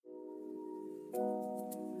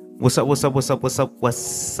What's up?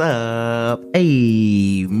 What's up?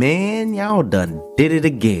 Hey, man, y'all done did it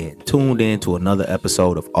again. Tuned in to another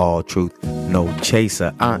episode of All Truth, No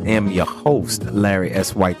Chaser. I am your host, Larry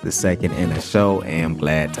S. White II, and the show am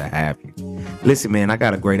glad to have you. Listen, man, I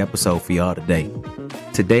got a great episode for y'all today.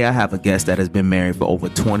 Today, I have a guest that has been married for over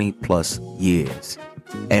 20 plus years.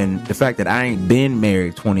 And the fact that I ain't been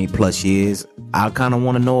married 20 plus years, I kind of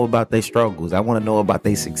want to know about their struggles. I want to know about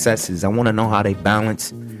their successes. I want to know how they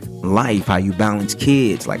balance life, how you balance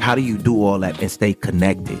kids. Like, how do you do all that and stay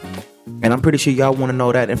connected? And I'm pretty sure y'all want to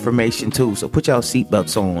know that information too. So put y'all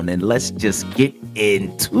seatbelts on and let's just get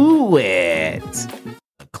into it.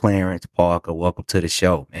 Clarence Parker, welcome to the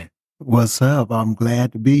show, man. What's up? I'm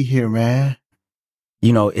glad to be here, man.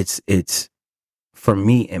 You know, it's for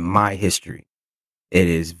me in my history, it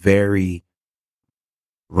is very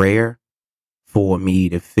rare for me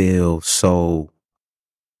to feel so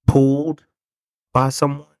pulled by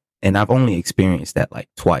someone. And I've only experienced that like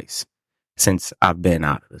twice since I've been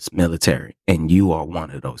out of this military. And you are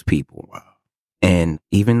one of those people. Wow. And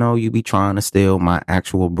even though you be trying to steal my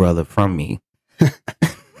actual brother from me,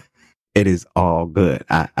 it is all good.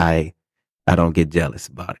 I don't get jealous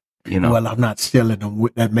about it. You know? Well, I'm not stealing them.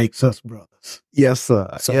 That makes us brothers. Yes,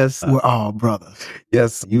 sir. So yes, sir. We're all brothers.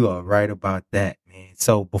 Yes, you are right about that, man.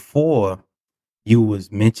 So before you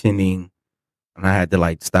was mentioning, and I had to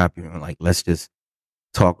like stop you and like, let's just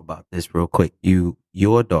talk about this real quick.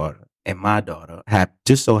 Your daughter and my daughter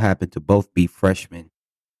just so happened to both be freshmen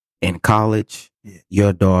in college. Yeah.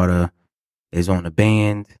 Your daughter is on a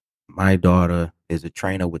band. My daughter is a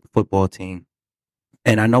trainer with the football team.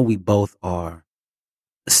 And I know we both are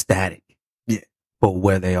ecstatic for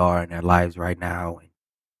where they are in their lives right now, and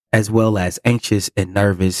as well as anxious and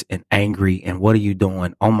nervous and angry. And what are you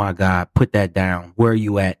doing? Oh my God, put that down. Where are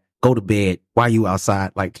you at? Go to bed. Why are you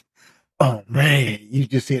outside? Like, oh man, you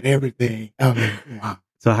just hit everything. I mean, wow.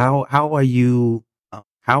 So how are you?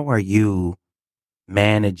 How are you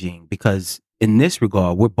managing? Because in this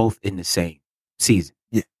regard, we're both in the same season.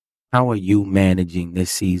 Yeah. How are you managing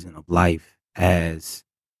this season of life as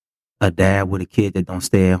a dad with a kid that don't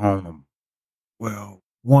stay at home? Well,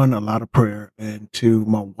 one, a lot of prayer, and two,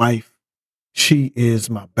 my wife, she is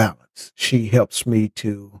my balance. She helps me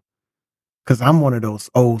because I'm one of those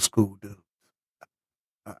old school dudes.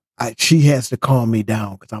 She has to calm me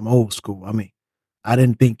down because I'm old school. I mean, I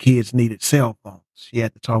didn't think kids needed cell phones. She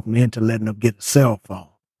had to talk me into letting them get a cell phone.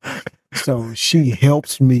 So she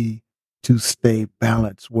helps me to stay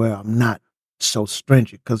balanced where I'm not so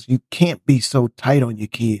stringent, because you can't be so tight on your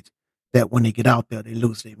kids that when they get out there, they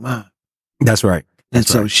lose their mind. That's right. And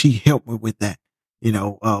so she helped me with that. You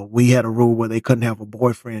know, we had a rule where they couldn't have a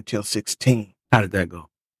boyfriend until 16. How did that go?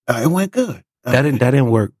 It went good. That didn't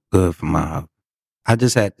work good for my house. I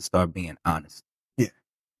just had to start being honest. Yeah.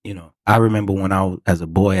 You know, I remember when I was as a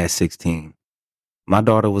boy at 16, my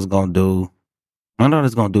daughter was going to do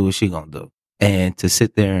what she going to do. And to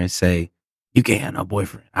sit there and say, you can't have no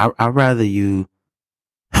boyfriend. I'd rather you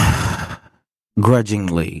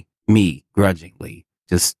grudgingly,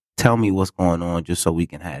 just tell me what's going on just so we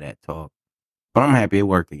can have that talk. But I'm happy it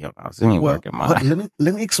worked in your house. It ain't working mine.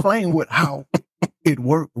 Let me explain how it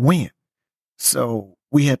worked when. So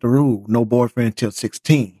we had the rule, no boyfriend until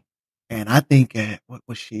 16. And I think at, what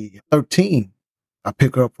was she, 13, I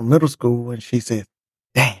pick her up from middle school and she says,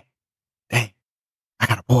 Dad, I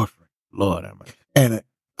got a boyfriend. Lord, I'm like, and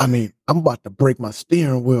I mean, I'm about to break my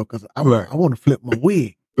steering wheel because I want to flip my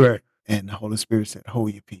wig. Right. And the Holy Spirit said,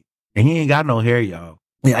 hold your peace. And he ain't got no hair, y'all.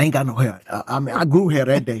 Yeah, I ain't got no hair. I mean, I grew hair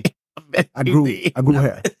that day. I grew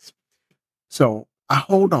hair. So I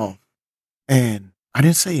hold on, and I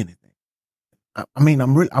didn't say anything. I mean,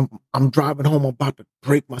 I'm driving home. I'm about to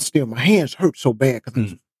break my steering. My hands hurt so bad because I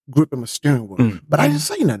was gripping my steering wheel. But I didn't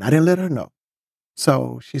say nothing. I didn't let her know.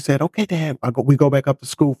 So she said, "Okay, Dad." We go back up to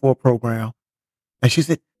school for a program, and she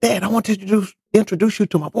said, "Dad, I want to introduce you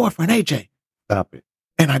to my boyfriend, AJ." Stop it.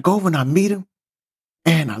 And I go over and I meet him,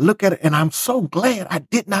 and I look at it, and I'm so glad I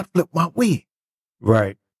did not flip my wig.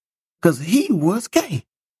 Right. Because he was gay.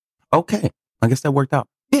 Okay. I guess that worked out.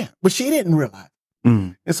 Yeah, but she didn't realize.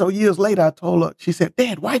 And so years later, I told her, she said,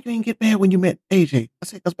 Dad, why you didn't get mad when you met AJ? I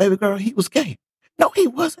said, because baby girl, he was gay. No, he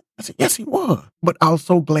wasn't. I said, yes, he was. But I was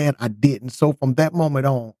so glad I didn't. So from that moment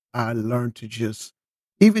on, I learned to just,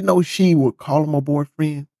 even though she would call him a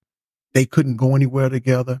boyfriend, they couldn't go anywhere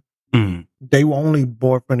together. They were only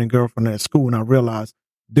boyfriend and girlfriend at school. And I realized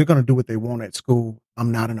they're going to do what they want at school.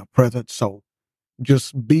 I'm not in her presence. So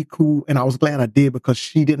just be cool. And I was glad I did because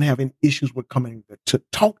she didn't have any issues with coming to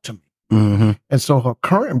talk to me. And so her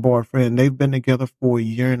current boyfriend, they've been together for a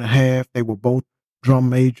year and a half. They were both drum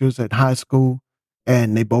majors at high school.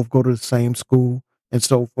 and they both go to the same school. And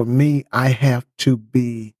so for me, I have to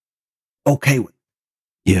be okay with it.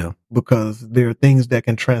 Yeah. Because there are things that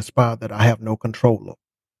can transpire that I have no control of.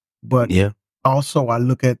 But also I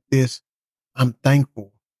look at this, I'm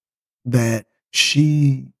thankful that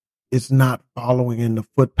she is not following in the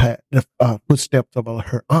footsteps of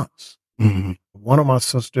her aunts. Mm-hmm. One of my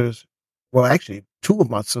sisters, well, actually, two of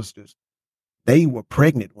my sisters, they were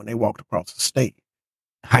pregnant when they walked across the stage.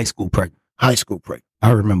 High school pregnant.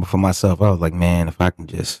 I remember for myself, I was like, man, if I can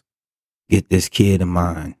just get this kid in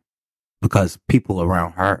mind, because people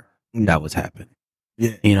around her, that was happening.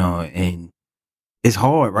 Yeah. You know, and it's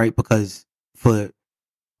hard, right? Because I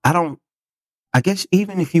guess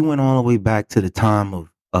even if you went all the way back to the time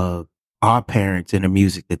of our parents and the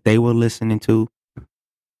music that they were listening to,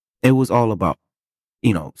 it was all about,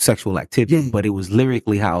 sexual activity, but it was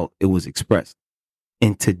lyrically how it was expressed.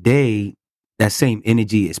 And today, that same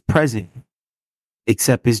energy is present,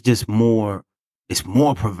 except it's more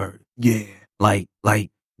perverted. Yeah. Like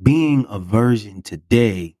being a virgin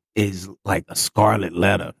today is like a scarlet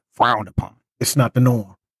letter, frowned upon. It's not the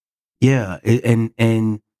norm. Yeah.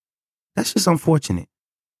 And that's just unfortunate.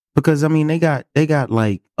 Because I mean, they got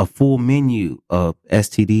like a full menu of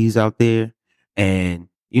STDs out there, and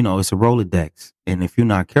it's a Rolodex. And if you're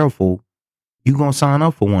not careful, you're gonna sign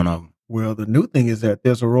up for one of them. Well, the new thing is that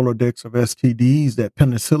there's a Rolodex of STDs that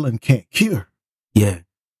penicillin can't cure. Yeah.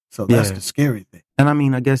 So that's the scary thing. And I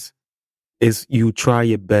mean, I guess is you try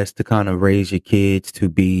your best to kind of raise your kids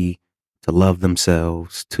to love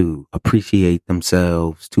themselves, to appreciate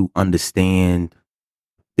themselves, to understand.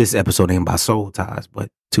 This episode ain't about soul ties, but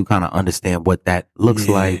to kind of understand what that looks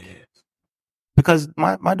like. Because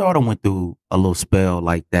my daughter went through a little spell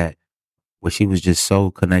like that where she was just so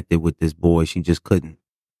connected with this boy. She just couldn't.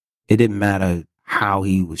 It didn't matter how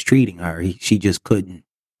he was treating her. She just couldn't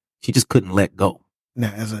let go.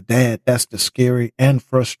 Now, as a dad, that's the scary and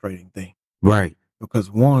frustrating thing. Right. Because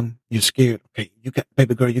one, you're scared. Okay,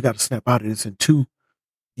 baby girl, you got to snap out of this. And two,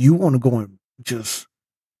 you want to go and just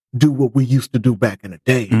do what we used to do back in the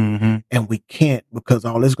day. Mm-hmm. And we can't, because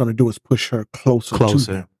all it's going to do is push her closer to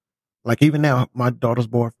them. Like even now, my daughter's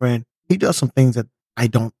boyfriend, he does some things that I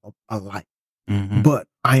don't like. Mm-hmm. But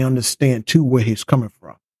I understand too where he's coming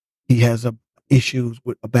from. He has issues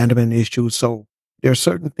with abandonment issues. So there are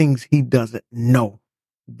certain things he doesn't know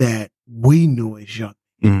that we knew as young.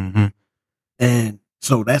 Mm-hmm. And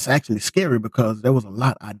so that's actually scary because there was a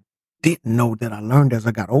lot I didn't know that I learned as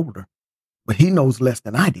I got older. But he knows less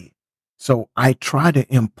than I did. So I try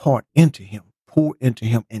to impart into him, pour into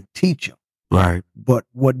him, and teach him. Right. But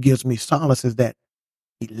what gives me solace is that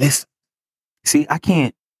he listens. See, I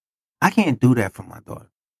can't do that for my daughter.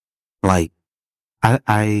 Like,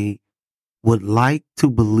 I would like to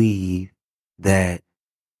believe that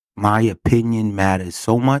my opinion matters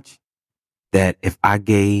so much that if I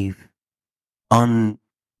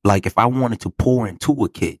if I wanted to pour into a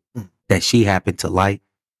kid that she happened to like,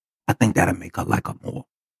 I think that'll make her like her more.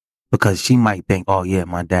 Because she might think, oh yeah,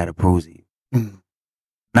 my dad approves of you. Mm.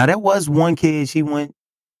 Now there was one kid, she went,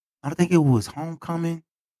 I think it was homecoming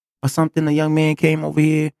or something. A young man came over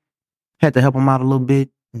here, had to help him out a little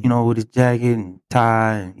bit, with his jacket and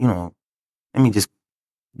tie, and, let me just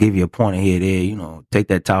give you a pointer here, there, take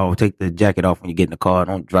that towel, take the jacket off when you get in the car.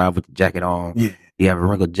 Don't drive with the jacket on. Yeah. You have a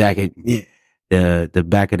wrinkled jacket. Yeah. The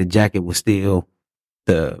back of the jacket was still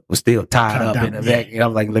tied up in the back. And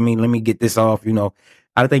I'm like, let me get this off.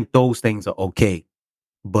 I think those things are okay,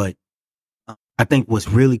 but I think what's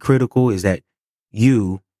really critical is that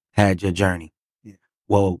you had your journey. Yeah.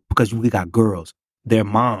 Well, because we got girls, their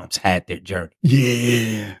moms had their journey.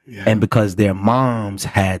 Yeah. And because their moms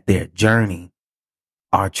had their journey,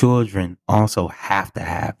 our children also have to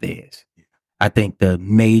have theirs. Yeah. I think the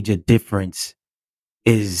major difference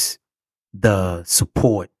is the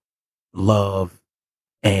support, love,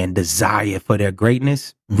 and desire for their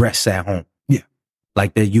greatness rests at home. Yeah.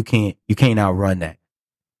 Like that, you can't outrun that.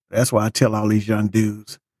 That's why I tell all these young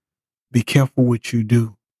dudes, be careful what you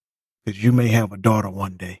do, because you may have a daughter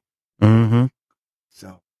one day. Mm-hmm.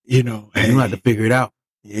 So, hey, you have to figure it out.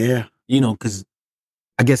 Yeah. Because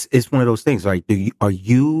I guess it's one of those things, right? Are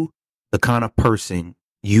you the kind of person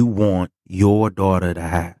you want your daughter to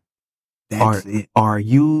have? That's it. Are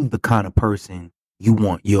you the kind of person you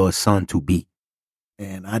want your son to be?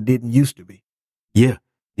 And I didn't used to be. Yeah.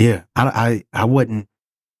 Yeah. I wasn't.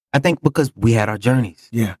 I think because we had our journeys.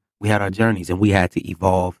 Yeah. We had our journeys and we had to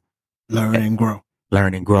evolve. Learn and grow.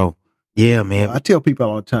 Yeah, man. Well, I tell people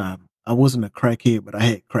all the time, I wasn't a crackhead, but I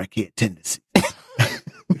had crackhead tendencies.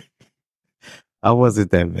 I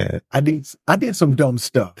wasn't that bad. I did some dumb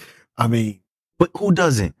stuff. I mean. But who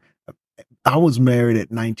doesn't? I was married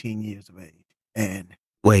at 19 years of age. And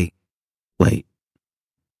wait.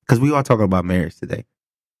 Because we are talking about marriage today.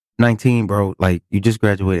 19, bro. Like, you just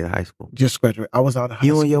graduated high school. Just graduated. I was out of high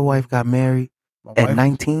school. You and your wife got married at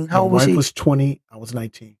 19? How old was she? My wife was 20. I was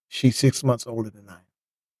 19. She's 6 months older than I am.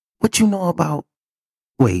 What you know about...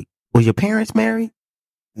 Wait, were your parents married?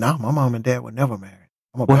 No, my mom and dad were never married.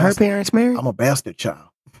 Were her parents married? I'm a bastard child.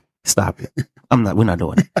 Stop it. We're not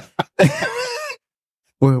doing it.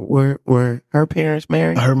 Were her parents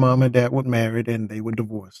married? Her mom and dad were married and they were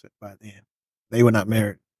divorced by then. They were not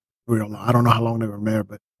married real long. I don't know how long they were married,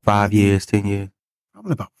 but 5 years, 10 years?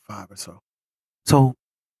 Probably about 5 or so. So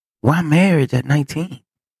why marriage at 19?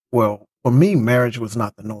 Well, for me, marriage was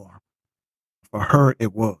not the norm. For her,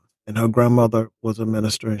 it was. And her grandmother was a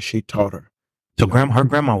minister and she taught her. So her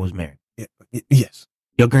grandma was married? Yes.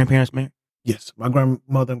 Your grandparents married? Yes. My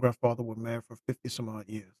grandmother and grandfather were married for 50 some odd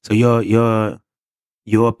years. So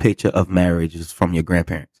your picture of marriage is from your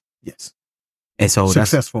grandparents? Yes. And so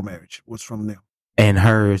successful marriage was from them. And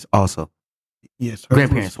hers also? Yes.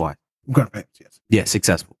 Grandparents' wife? Grandparents, yes. Yeah,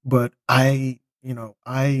 successful. But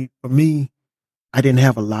for me, I didn't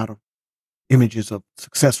have a lot of images of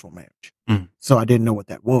successful marriage. So I didn't know what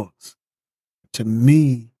that was. To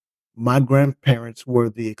me, my grandparents were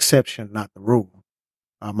the exception, not the rule.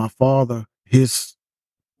 My father, his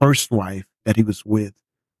first wife that he was with,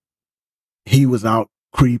 he was out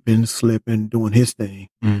creeping, slipping, doing his thing.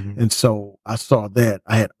 Mm-hmm. And so I saw that.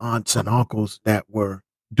 I had aunts and uncles that were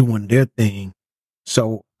doing their thing.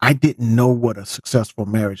 So I didn't know what a successful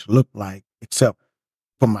marriage looked like, except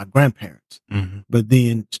for my grandparents. Mm-hmm. But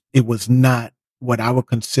then it was not what I would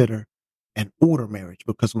consider an order marriage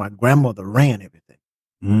because my grandmother ran everything.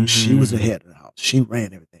 Mm-hmm. She was the head of the house. She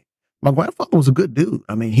ran everything. My grandfather was a good dude.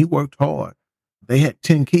 I mean, he worked hard. They had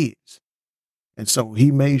 10 kids. And so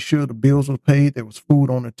he made sure the bills were paid. There was food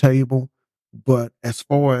on the table. But as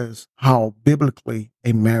far as how biblically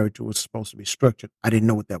a marriage was supposed to be structured, I didn't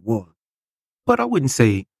know what that was. But I wouldn't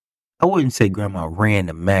say grandma ran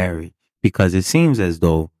the marriage because it seems as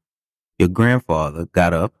though your grandfather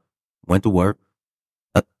got up, went to work,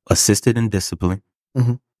 assisted in discipline,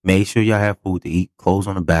 mm-hmm. made sure y'all have food to eat, clothes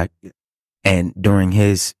on the back. Yeah. And during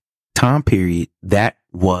his time period, that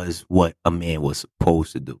was what a man was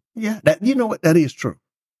supposed to do. Yeah, that is true.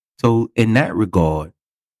 So in that regard,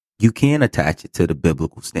 you can attach it to the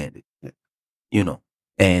biblical standard. Yeah.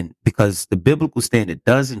 And because the biblical standard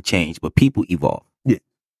doesn't change, but people evolve. Yeah.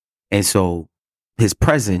 And so his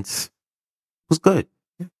presence was good.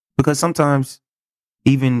 Yeah. Because sometimes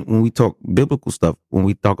even when we talk biblical stuff, when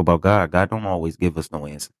we talk about God don't always give us no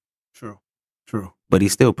answer. True. But he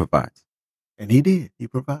still provides. And he did. He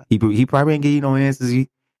provided. He probably didn't give you no answers.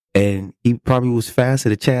 And he probably was faster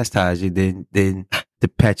to chastise you than to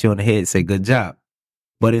pat you on the head and say, good job.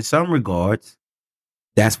 But in some regards,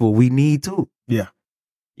 that's what we need too. Yeah.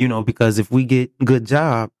 Because if we get good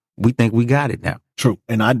job, we think we got it now. True.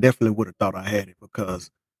 And I definitely would have thought I had it because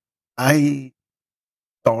I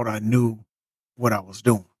thought I knew what I was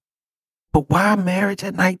doing. But why marriage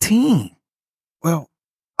at 19? Well,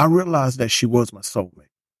 I realized that she was my soulmate.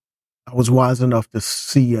 I was wise enough to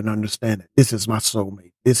see and understand that this is my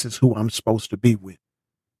soulmate. This is who I'm supposed to be with.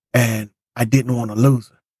 And I didn't want to lose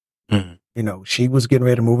her. Mm-hmm. She was getting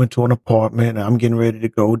ready to move into an apartment. And I'm getting ready to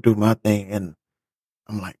go do my thing. And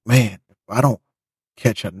I'm like, man, if I don't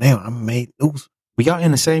catch her now, I may lose her. Were y'all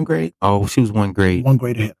in the same grade? Oh, she was one grade. One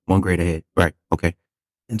grade ahead. One grade ahead. Right. Okay.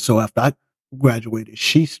 And so after I graduated,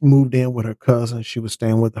 she moved in with her cousin. She was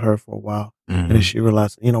staying with her for a while. Mm-hmm. And then she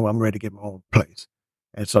realized, I'm ready to get my own place.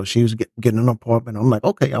 And so she was getting an apartment. I'm like,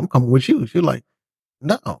 okay, I'm coming with you. She's like,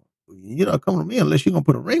 no, you're not coming to me unless you're going to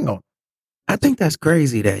put a ring on. I think that's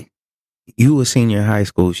crazy that you were senior in high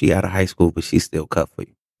school. She out of high school, but she still cut for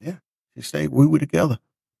you. Yeah. She stayed. We were together.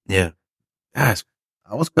 Yeah. That's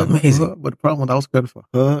I was cutting for her, but the problem was I was cutting for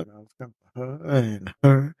her. I was cutting for her and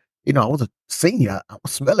her. I was a senior. I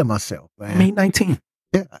was smelling myself, man. I mean, 19.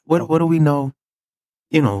 Yeah. What do we know?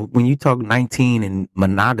 When you talk 19 and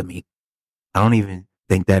monogamy, I don't even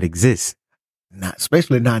think that exists.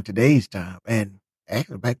 Especially not in today's time. And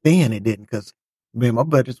actually back then it didn't because me and my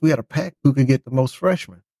buddies, we had a pact who could get the most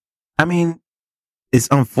freshmen. I mean, it's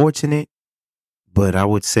unfortunate, but I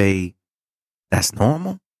would say that's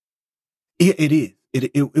normal. Yeah, it is.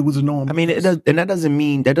 It was a normal. I mean,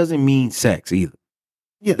 that doesn't mean sex either.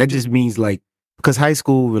 Yeah. That just means because high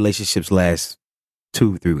school relationships last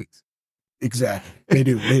 2-3 weeks. Exactly. They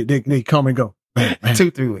do. They come and go. Man.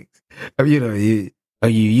 2-3 weeks. You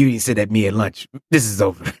didn't sit at me at lunch. This is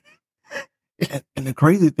over. And the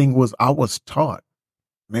crazy thing was I was taught,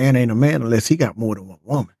 man ain't a man unless he got more than one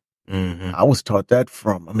woman. Mm-hmm. I was taught that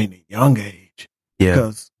from, a young age. Yeah.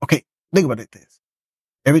 Because, okay, think about it this.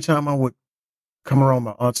 Every time I would come around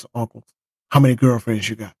my aunts and uncles, how many girlfriends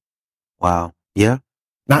you got? Wow. Yeah.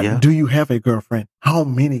 Not Yeah. do you have a girlfriend? How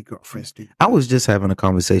many girlfriends do you I have? was just having a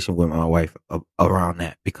conversation with my wife around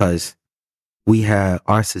that because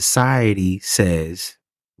our society says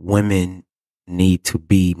women need to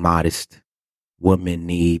be modest. Women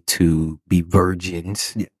need to be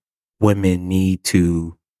virgins. Yeah. Women need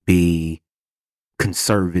to be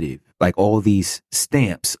conservative. Like all these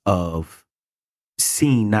stamps of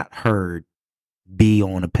seen, not heard, be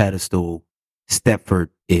on a pedestal,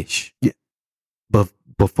 Stepford-ish. Yeah.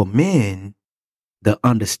 But for men, the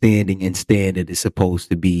understanding and standard is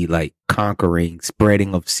supposed to be like conquering,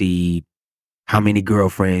 spreading of seed, how many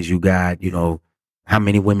girlfriends you got, how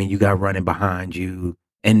many women you got running behind you.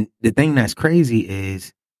 And the thing that's crazy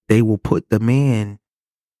is they will put the man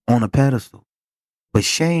on a pedestal, but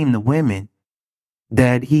shame the women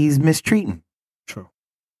that he's mistreating. True.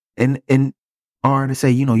 And are to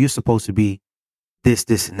say, you're supposed to be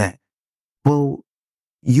this, and that. Well,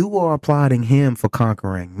 you are applauding him for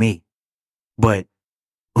conquering me, but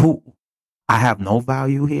I have no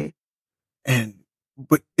value here.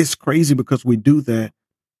 But it's crazy because we do that,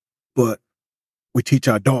 but we teach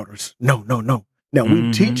our daughters, no. Now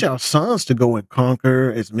we teach our sons to go and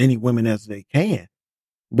conquer as many women as they can,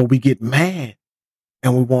 but we get mad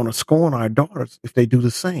and we want to scorn our daughters if they do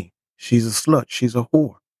the same. She's a slut. She's a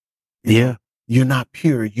whore. You're not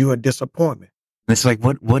pure. You're a disappointment. It's like,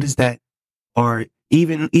 what is that? Or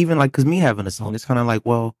even like, cause me having a son, it's kind of like,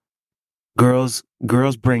 well, girls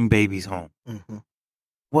bring babies home. Mm-hmm.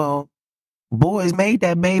 Well, boys made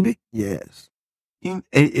that baby. Yes. It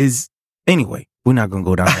is anyway. We're not gonna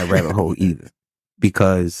go down that rabbit hole either,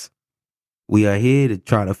 because we are here to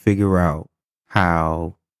try to figure out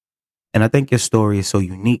how. And I think your story is so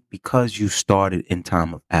unique because you started in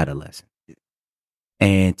time of adolescence,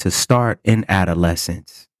 and to start in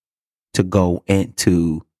adolescence, to go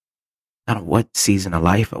into, I don't know what season of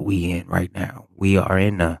life are we in right now. We are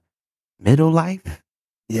in the middle life.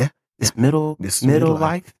 Yeah, this middle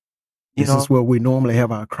life. This is where we normally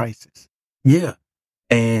have our crisis. Yeah,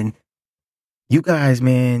 and you guys,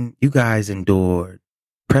 man, endured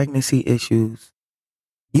pregnancy issues.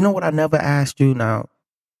 You know what I never asked you? Now,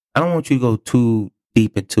 I don't want you to go too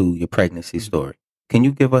deep into your pregnancy story. Can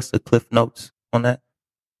you give us the cliff notes on that?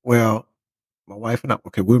 Well, my wife and I,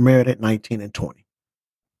 we were married at 19 and 20.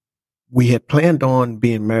 We had planned on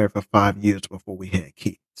being married for 5 years before we had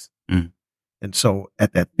kids. Mm. And so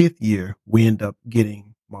at that 5th year, we end up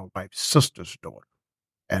getting my wife's sister's daughter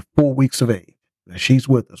at 4 weeks of age. Now she's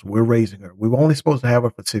with us. We're raising her. We were only supposed to have her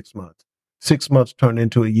for 6 months. 6 months turned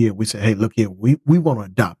into a year. We said, hey, look here, we want to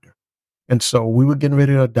adopt her. And so we were getting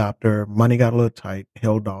ready to adopt her. Money got a little tight,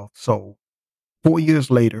 held off. So 4 years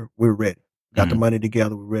later, we're ready. Got the money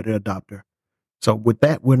together. We're ready to adopt her. So with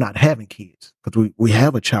that, we're not having kids because we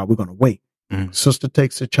have a child. We're going to wait. Sister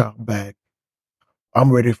takes the child back.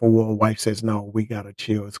 I'm ready for war. Wife says, no, we got to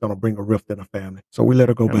chill. It's going to bring a rift in the family. So we let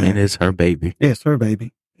her go back. And it's her baby. Yeah, it's her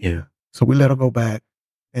baby. Yeah. So we let her go back.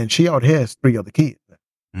 And she already has 3 other kids.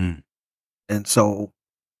 And so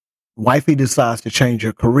wifey decides to change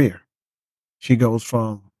her career. She goes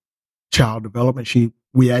from child development.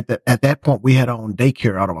 At that point, we had our own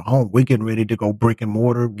daycare out of our home. We're getting ready to go brick and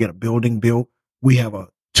mortar, get a building built. We have a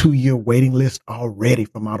 2-year waiting list already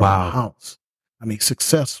from out of our house.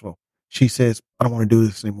 Successful. She says, I don't want to do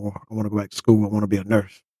this anymore. I want to go back to school. I want to be a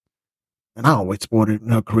nurse. And I always supported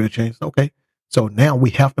her career change. Okay. So now we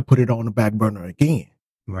have to put it on the back burner again.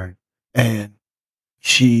 Right. And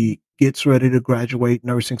she gets ready to graduate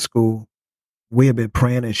nursing school. We have been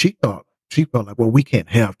praying, and she felt like, well, we can't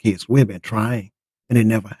have kids. We've been trying, and it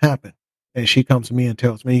never happened. And she comes to me and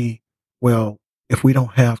tells me, well, if we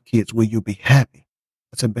don't have kids, will you be happy?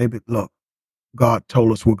 I said, baby, look, God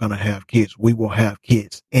told us we're going to have kids. We will have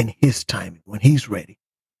kids in his timing when he's ready.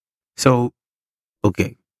 So,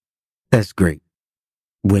 okay, that's great.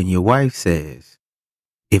 When your wife says,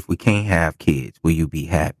 if we can't have kids, will you be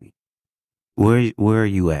happy? Where are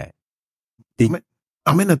you at?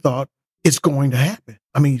 I'm in the thought it's going to happen.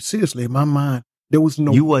 Seriously, in my mind, there was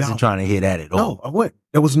no You wasn't doubt. trying to hear that at all. No, I wasn't.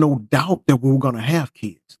 There was no doubt that we were going to have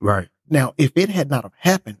kids. Right. Now, if it had not have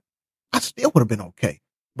happened, I still would have been okay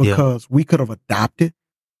because we could have adopted.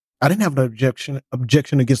 I didn't have an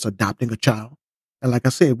objection against adopting a child. And like I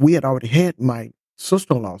said, we had already had my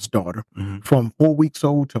sister-in-law's daughter from 4 weeks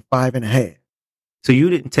old to 5.5. So you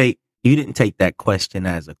didn't take that question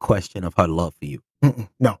as a question of her love for you.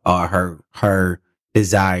 No. Or her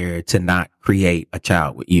desire to not create a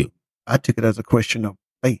child with you. I took it as a question of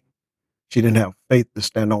faith. She didn't have faith to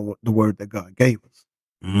stand on the word that God gave us.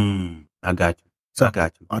 I got you. So I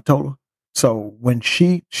got you. I told her. So when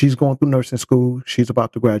she's going through nursing school, she's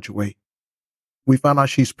about to graduate. We found out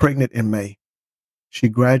she's pregnant in May. She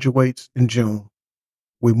graduates in June.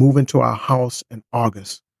 We move into our house in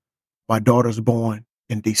August. My daughter's born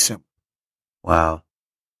in December. Wow.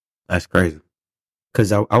 That's crazy.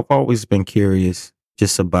 Because I've always been curious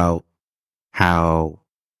just about how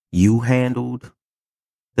you handled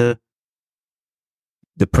the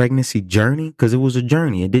pregnancy journey, because it was a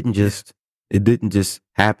journey. It didn't just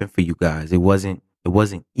happen for you guys. It wasn't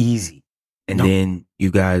easy. And then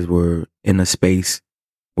you guys were in a space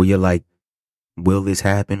where you're like, will this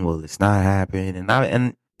happen? Will this not happen?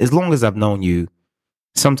 And as long as I've known you,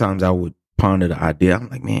 sometimes I would ponder the idea. I'm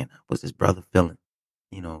like, man, what's this brother feeling?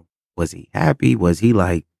 You know, was he happy? Was he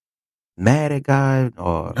like mad at God?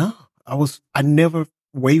 Or no, I never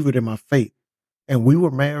wavered in my faith. And we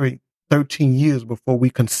were married 13 years before we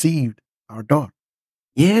conceived our daughter.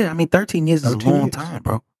 Yeah, I mean, 13 years is a long time,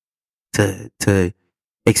 bro. To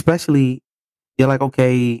especially, you're like,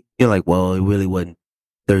 okay, you're like, well, it really wasn't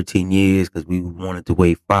 13 years because we wanted to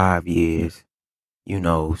wait 5 years, you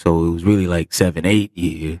know, so it was really like 7, 8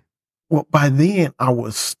 years. Well, by then I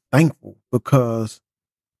was thankful because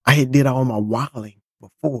I had did all my wilding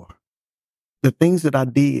before. The things that I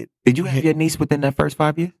did. Did you have your niece within that first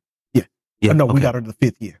 5 years? Yeah. No, okay. We got her the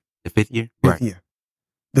 5th year. The 5th year? Fifth year.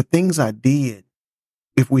 The things I did,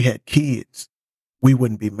 if we had kids, we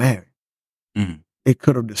wouldn't be married. It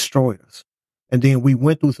could have destroyed us. And then we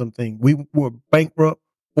went through some things. We were bankrupt,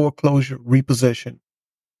 foreclosure, repossession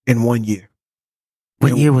in 1 year.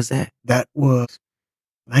 What year was that? That was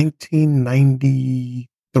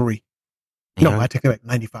 1993. Yeah. No, I take it back.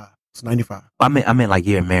 95. It's 95. I meant like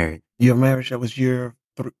year of marriage. Year of marriage, that was year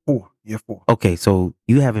 4. Okay, so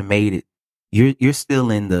you haven't made it. You're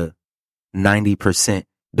still in the 90%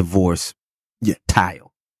 divorce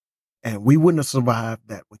tile. And we wouldn't have survived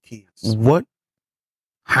that with kids.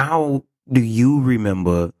 How do you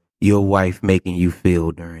remember your wife making you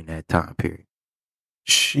feel during that time period?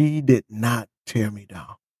 She did not tear me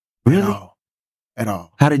down. Really? At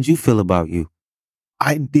all. How did you feel about you?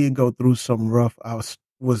 I did go through some rough, I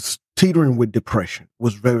was teetering with depression. It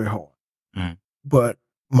was very hard. But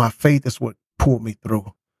my faith is what pulled me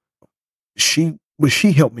through. She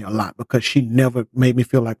helped me a lot because she never made me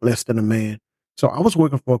feel like less than a man. So I was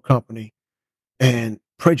working for a company, and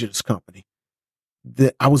prejudice company,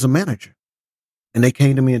 that I was a manager. And they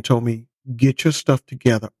came to me and told me, get your stuff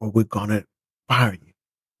together or we're going to fire you.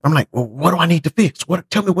 I'm like, well, what do I need to fix?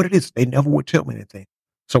 Tell me what it is. They never would tell me anything.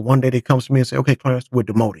 So one day they comes to me and say, okay, Clarence, we're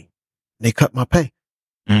demoting. And they cut my pay.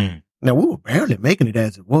 Now we were barely making it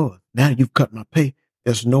as it was. Now you've cut my pay.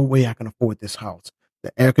 There's no way I can afford this house.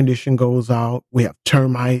 The air conditioning goes out. We have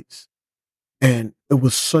termites. And it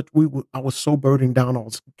was I was so burdened down. I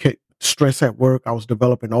was stressed at work. I was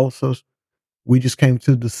developing ulcers. We just came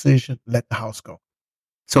to the decision, let the house go.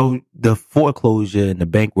 So the foreclosure and the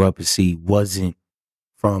bankruptcy wasn't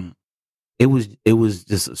it was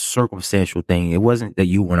just a circumstantial thing. It wasn't that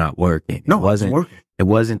you were not working. No, it wasn't working. It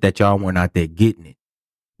wasn't that y'all were not there getting it.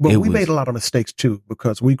 But we made a lot of mistakes too,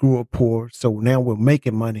 because we grew up poor. So now we're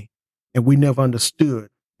making money, and we never understood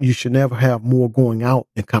you should never have more going out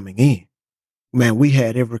than coming in. Man, we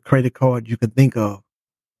had every credit card you could think of.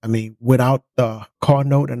 I mean, without the car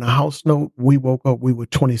note and the house note, we woke up, we were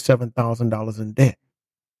 $27,000 in debt.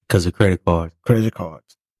 Because of credit cards. Credit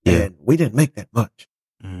cards. Yeah. And we didn't make that much.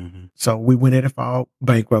 So we went in and filed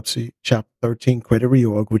bankruptcy, Chapter 13 credit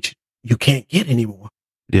reorg, which you can't get anymore.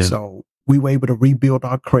 Yeah. So we were able to rebuild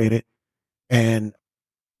our credit. And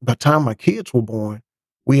by the time my kids were born,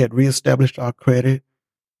 we had reestablished our credit.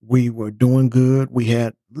 We were doing good. We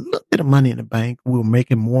had a little bit of money in the bank. We were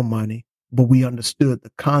making more money, but we understood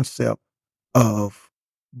the concept of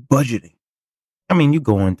budgeting. I mean, you're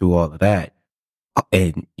going through all of that,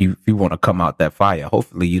 and if you want to come out that fire,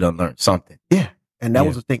 hopefully you done learn something. Yeah. And that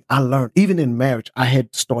was the thing I learned. Even in marriage, I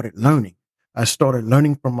had started learning. I started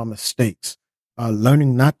learning from my mistakes,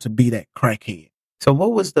 learning not to be that crackhead. So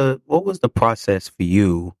what was the process for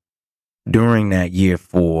you during that year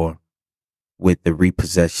 4 with the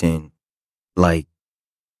repossession? Like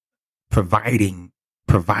providing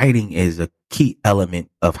is a key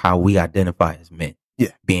element of how we identify as men.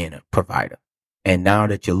 Yeah. Being a provider. And now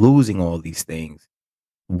that you're losing all these things,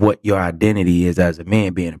 what your identity is as a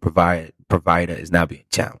man being a provider is now being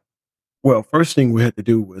challenged. Well, first thing we had to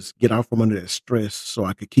do was get out from under that stress so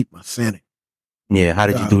I could keep my sanity. Yeah, how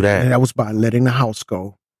did you do that? And that was by letting the house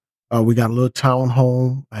go. We got a little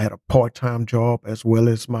townhome. I had a part-time job as well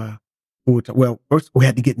as my full-time. Well, first we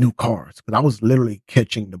had to get new cars because I was literally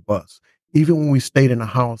catching the bus. even when we stayed in the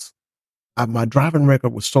house, my driving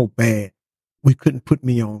record was so bad, we couldn't put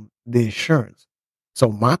me on the insurance. So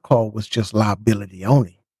my car was just liability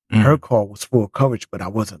only. Her car was full coverage, but I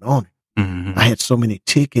wasn't on it. Mm-hmm. I had so many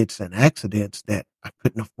tickets and accidents that I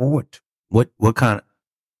couldn't afford to. What kind of,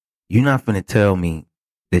 you're not going to tell me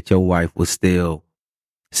that your wife was still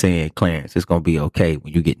saying, Clarence, it's going to be okay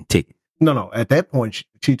when you getting tickets? No. At that point,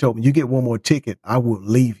 she told me, you get one more ticket, I will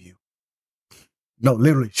leave you. No,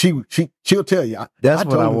 literally, she'll tell you. That's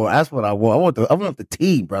what I want. That's what I want. I want the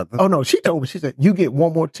tea, brother. Oh no, she told me. She said, "You get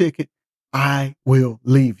one more ticket, I will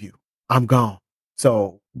leave you. I'm gone."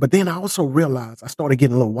 So, but then I also realized I started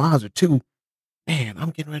getting a little wiser too. Man,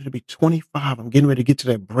 I'm getting ready to be 25. I'm getting ready to get to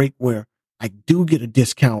that break where I do get a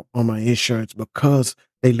discount on my insurance because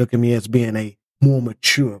they look at me as being a more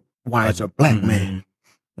mature, wiser black man.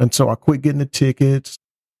 And so I quit getting the tickets,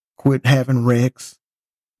 quit having wrecks.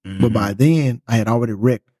 But by then, I had already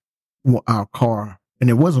wrecked our car, and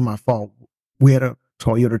it wasn't my fault. We had a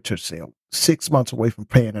Toyota Tercel, 6 months away from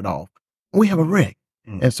paying it off. We have a wreck.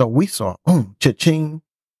 And so we saw, cha-ching,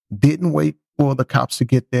 didn't wait for the cops to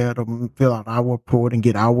get there to fill out our report and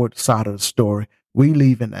get our side of the story. We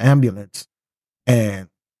leave in the ambulance, and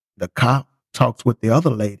the cop talks with the other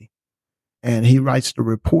lady, and he writes the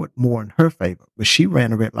report more in her favor. But she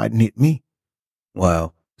ran a red light and hit me.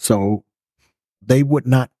 Wow. So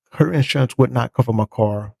her insurance would not cover my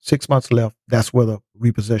car. 6 months left. That's where the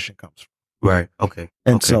repossession comes from. Right. Okay.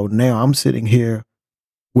 And so now I'm sitting here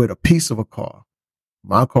with a piece of a car.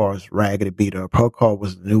 My car is raggedy, beat up. Her car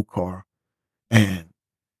was a new car, and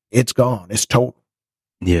it's gone. It's total.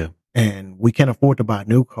 Yeah. And we can't afford to buy a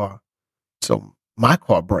new car. So my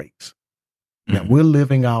car breaks. Now we're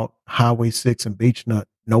living out Highway 6 in Beach Nut.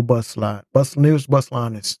 No bus line. Nearest bus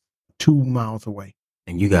line is 2 miles away.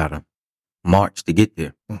 And you got to march to get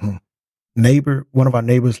there. One of our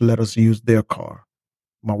neighbors let us use their car.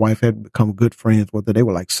 My wife had become good friends with her. They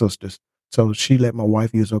were like sisters. So she let my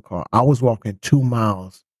wife use her car. I was walking 2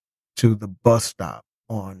 miles to the bus stop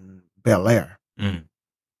on Bel Air,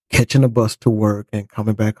 catching the bus to work and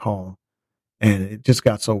coming back home. And it just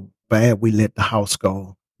got so bad, we let the house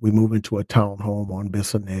go. We moved into a townhome on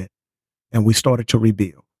Bissonnet, and we started to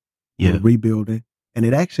rebuild. Yeah. We're rebuilding, and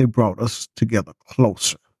it actually brought us together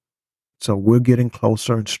closer. So we're getting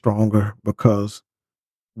closer and stronger because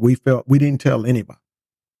we felt we didn't tell anybody.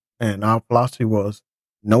 And our philosophy was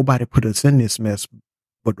nobody put us in this mess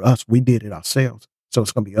but us. We did it ourselves. So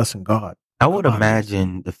it's going to be us and God. I would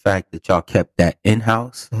imagine the fact that y'all kept that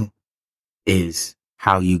in-house is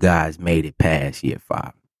how you guys made it past year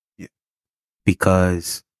 5. Yeah.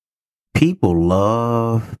 Because people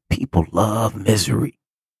love misery.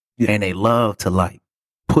 Yeah. And they love to like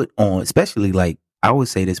put on, especially like, I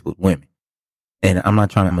always say this with women. And I'm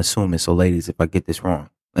assuming, so ladies, if I get this wrong,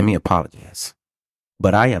 let me apologize.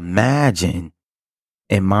 But I imagine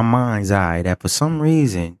in my mind's eye that for some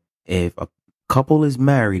reason, if a couple is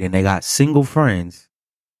married and they got single friends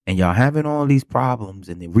and y'all having all these problems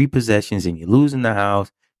and the repossessions and you're losing the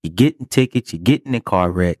house, you're getting tickets, you're getting in car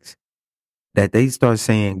wrecks, that they start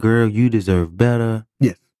saying, girl, you deserve better.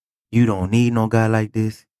 Yes. You don't need no guy like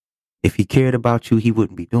this. If he cared about you, he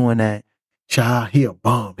wouldn't be doing that. Child, he a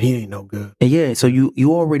bum. He ain't no good. And yeah, so you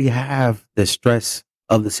already have the stress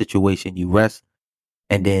of the situation. You rest,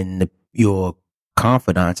 and then your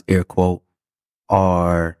confidants, air quote,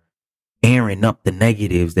 are airing up the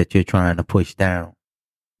negatives that you're trying to push down.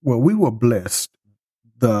 Well, we were blessed.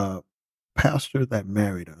 The pastor that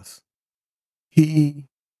married us, he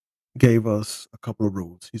gave us a couple of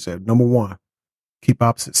rules. He said, number 1, keep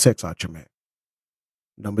opposite sex out your marriage.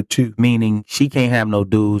 Number 2. Meaning she can't have no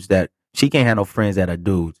dudes she can't have no friends that are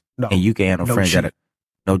dudes. No, and you can't have no friends cheating. that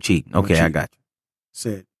are no cheating. Okay, I got you.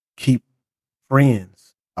 Said, keep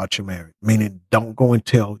friends out your marriage. Meaning don't go and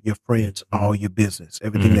tell your friends all your business,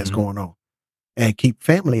 everything that's going on. And keep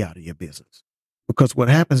family out of your business. Because what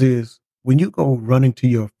happens is when you go running to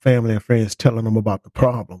your family and friends telling them about the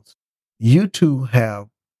problems, you two have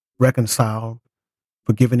reconciled,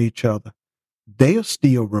 forgiven each other. They're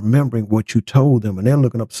still remembering what you told them, and they're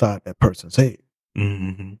looking upside that person's head.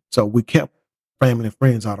 So we kept family and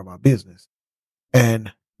friends out of our business.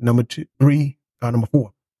 And number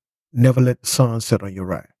 4, never let the sun set on your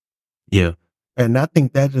wrath. Yeah. And I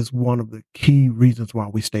think that is one of the key reasons why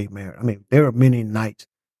we stayed married. I mean, there are many nights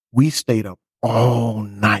we stayed up all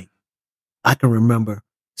night. I can remember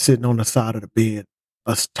sitting on the side of the bed,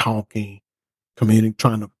 us talking, communicating,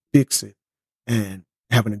 trying to fix it, and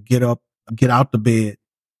having to get out the bed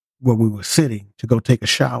where we were sitting to go take a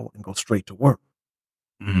shower and go straight to work.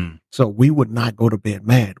 So we would not go to bed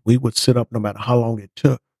mad. We would sit up no matter how long it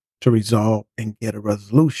took to resolve and get a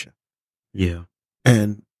resolution. Yeah.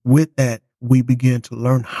 And with that, we begin to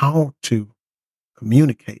learn how to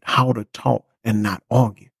communicate, how to talk and not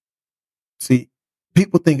argue. See,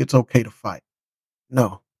 people think it's okay to fight.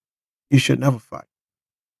 No, you should never fight.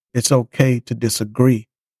 It's okay to disagree,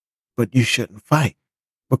 but you shouldn't fight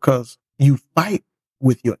because you fight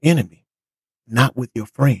with your enemy, not with your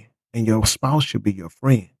friend. And your spouse should be your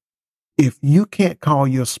friend. If you can't call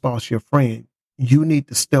your spouse your friend, you need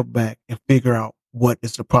to step back and figure out what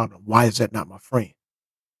is the problem. Why is that not my friend?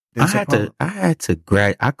 I had to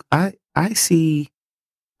grad. I see.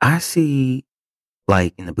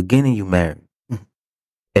 Like in the beginning, you married, Mhm.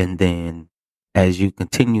 and then as you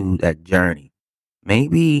continue that journey,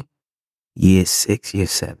 maybe year 6, year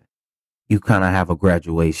 7, you kind of have a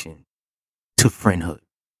graduation to friendhood.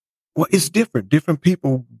 Well, it's different. Different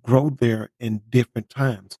people grow there in different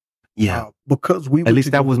times. Yeah. Because we At were least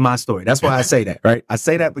that together. was my story. That's why I say that, right? I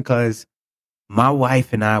say that because my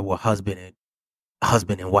wife and I were husband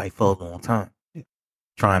and wife for a long time, Yeah.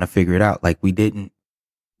 trying to figure it out. Like we didn't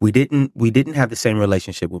have the same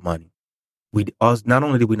relationship with money. Not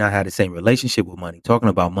only did we not have the same relationship with money, talking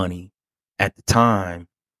about money at the time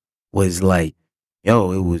was like,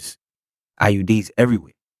 yo, it was IUDs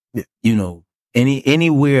everywhere. Yeah. You know,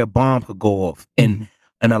 anywhere a bomb could go off. Mhm.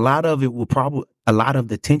 And a lot of it a lot of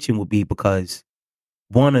the tension would be because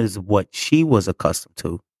one is what she was accustomed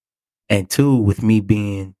to, and two, with me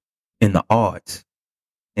being in the arts.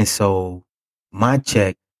 And so my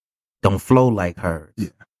check don't flow like hers. Yeah.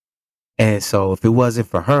 And so if it wasn't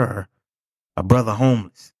for her, a brother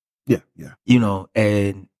homeless, Yeah. Yeah. you know,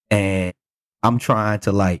 and I'm trying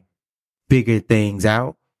to like figure things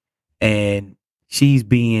out, and she's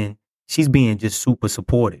being just super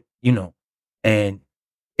supportive, you know, and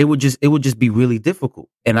it would just be really difficult.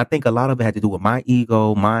 And I think a lot of it had to do with my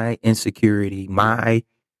ego, my insecurity, my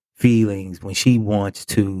feelings when she wants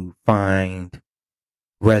to find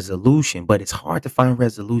resolution, but it's hard to find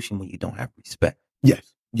resolution when you don't have respect.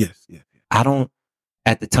 Yes. Yes. Yeah.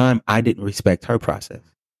 At the time, I didn't respect her process.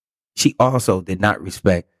 She also did not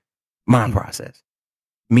respect my process.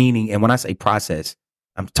 Meaning, and when I say process,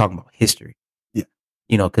 I'm talking about history. Yeah.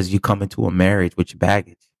 You know, because you come into a marriage with your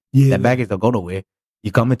baggage. Yeah. That baggage don't go nowhere.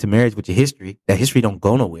 You come into marriage with your history. That history don't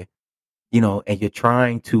go nowhere. You know, and you're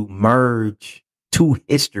trying to merge two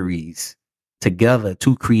histories together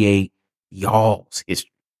to create y'all's history.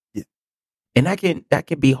 Yeah. And that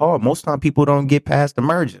can be hard. Most time people don't get past the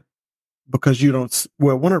merger. Because you don't,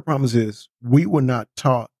 well, one of the problems is we were not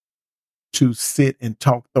taught to sit and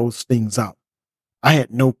talk those things out. I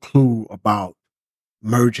had no clue about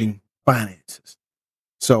merging finances.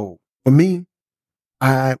 So for me,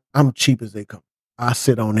 I'm cheap as they come. I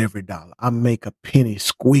sit on every dollar. I make a penny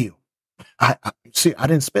squeal. I see, I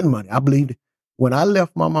didn't spend money. I believed when I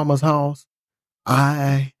left my mama's house,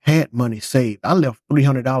 I had money saved. I left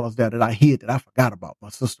 $300 there that I hid that I forgot about. My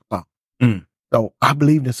sister found. Mm. So I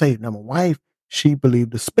believed in saving. Now my wife, she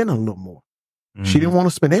believed to spend a little more. Mm-hmm. She didn't want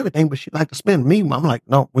to spend everything, but she liked to spend. Me, I'm like,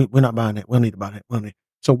 no, we're not buying that. We don't need to buy that.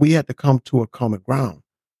 So we had to come to a common ground.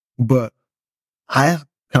 But I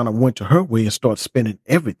kind of went to her way and started spending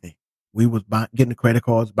everything. We was getting the credit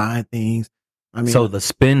cards, buying things. I mean, so the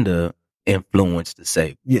spender influenced the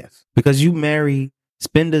saver. Yes, because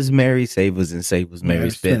spenders marry savers and savers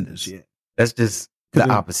marry spenders. Yeah, that's just the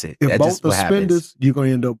opposite. If That's both just the what spenders, you're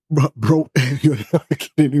gonna end up broke and you're not gonna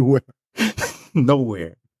get anywhere,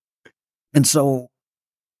 nowhere. And so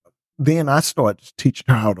then I started teaching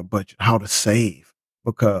her how to budget, how to save,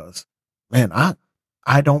 because man,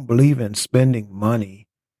 I don't believe in spending money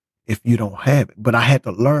if you don't have it. But I had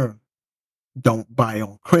to learn, don't buy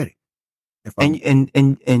on credit.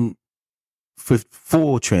 And for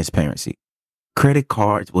full transparency, credit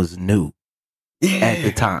cards was new at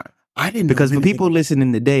the time. I didn't, because for people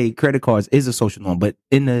listening today, credit cards is a social norm. But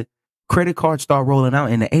in the credit cards start rolling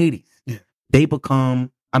out in the 80s. Yeah. They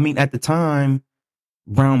become, I mean, at the time,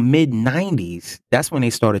 around mid 90s, that's when they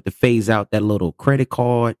started to phase out that little credit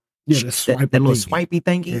card, that little swipey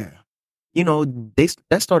thingy. Yeah. You know,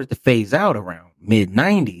 that started to phase out around mid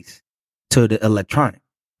 90s to the electronic.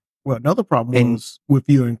 Well, another problem was if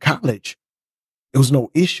you're in college, there was no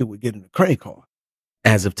issue with getting a credit card.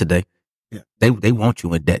 As of today. Yeah. They want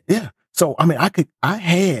you in debt. Yeah. So, I mean, I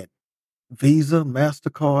had Visa,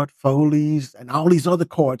 MasterCard, Foley's, and all these other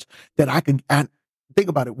cards that and think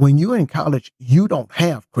about it. When you're in college, you don't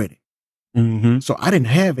have credit. Mm-hmm. So I didn't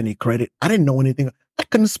have any credit. I didn't know anything. I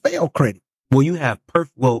couldn't spell credit. Well, you have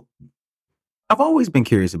well, I've always been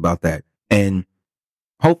curious about that. And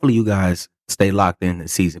hopefully you guys stay locked in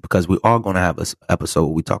this season, because we are going to have an episode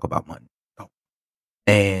where we talk about money. Oh.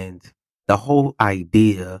 And the whole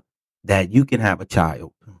idea that you can have a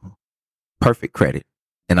child perfect credit.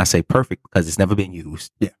 And I say perfect because it's never been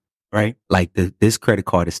used. Yeah. Right? Like this credit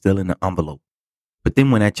card is still in the envelope. But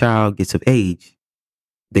then when that child gets of age,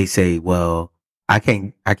 they say, well, I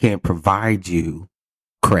can't provide you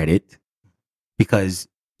credit because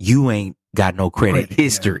you ain't got no credit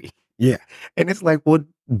history. Yeah. And it's like, well,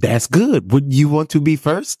 that's good. Wouldn't you want to be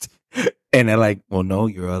first? And they're like, well, no,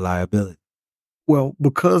 you're a liability. Well,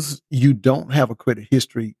 because you don't have a credit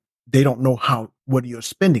history, they don't know what are your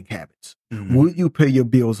spending habits. Mm-hmm. Will you pay your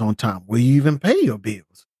bills on time? Will you even pay your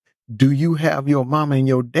bills? Do you have your mama and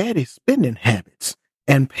your daddy spending habits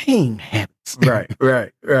and paying habits?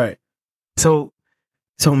 Right. So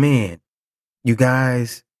man, you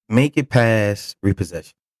guys make it past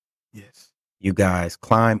repossession. Yes. You guys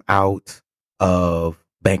climb out of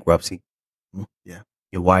bankruptcy. Yeah.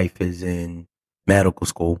 Your wife is in medical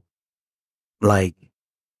school. Like,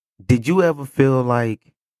 did you ever feel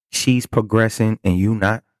like she's progressing and you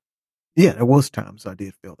not? Yeah, there was times I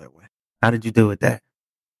did feel that way. How did you deal with that?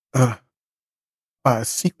 By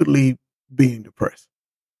secretly being depressed.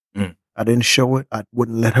 I didn't show it. I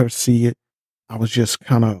wouldn't let her see it. I was just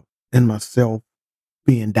kind of in myself,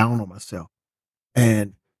 being down on myself.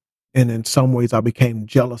 And in some ways I became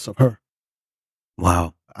jealous of her.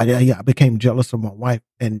 Wow. I became jealous of my wife,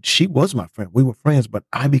 and she was my friend. We were friends, but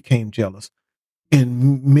I became jealous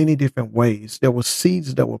in many different ways. There were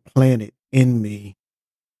seeds that were planted in me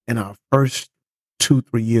in our first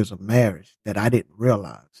 2-3 years of marriage that I didn't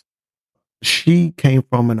realize. She came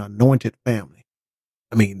from an anointed family.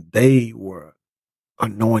 I mean, they were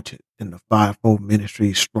anointed in the fivefold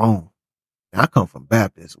ministry, strong. Now, I come from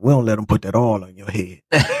Baptist. We don't let them put that all on your head.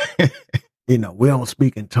 We don't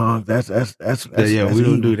speak in tongues. That's we evil.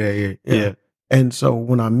 don't do that here. Yeah. And so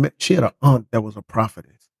when I met, she had an aunt that was a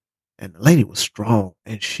prophetess, and the lady was strong,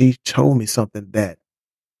 and she told me something that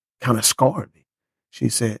kind of scarred me. She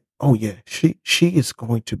said, "Oh yeah, she is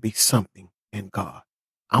going to be something in God.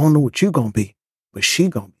 I don't know what you're gonna be, but she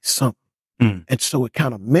gonna be something." And so it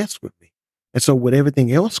kind of messed with me. And so with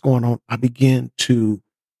everything else going on, I began to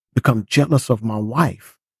become jealous of my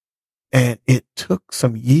wife. And it took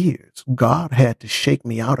some years. God had to shake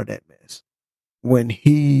me out of that mess. When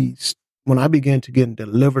I began to get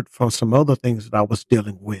delivered from some other things that I was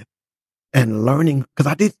dealing with and learning, because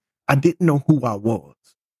I didn't know who I was.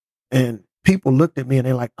 And people looked at me and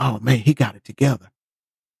they're like, "Oh man, he got it together."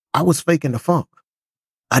 I was faking the funk.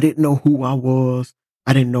 I didn't know who I was.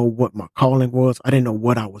 I didn't know what my calling was. I didn't know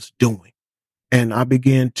what I was doing. And I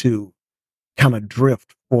began to kind of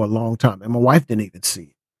drift for a long time. And my wife didn't even see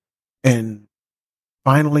it. And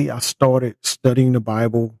finally, I started studying the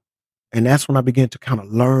Bible. And that's when I began to kind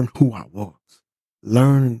of learn who I was,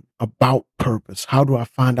 learn about purpose. How do I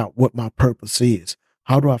find out what my purpose is?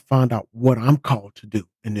 How do I find out what I'm called to do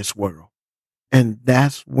in this world? And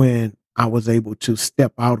that's when I was able to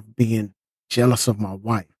step out of being jealous of my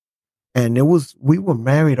wife. And we were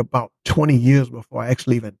married about 20 years before I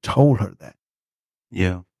actually even told her that.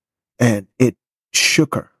 Yeah. And it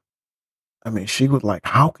shook her. I mean, she was like,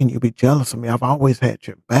 "How can you be jealous of me? I've always had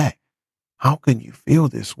your back. How can you feel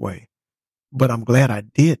this way?" But I'm glad I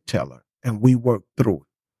did tell her, and we worked through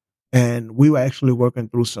it. And we were actually working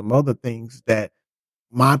through some other things that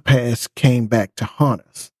my past came back to haunt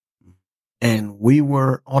us. And we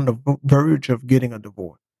were on the verge of getting a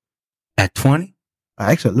divorce. At 20?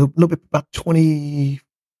 Actually, a little bit about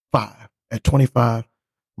 25. At 25,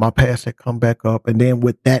 my past had come back up. And then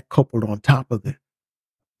with that coupled on top of it,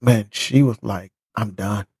 man, she was like, "I'm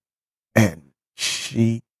done." And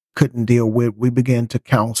she couldn't deal with, we began to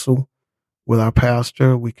counsel with our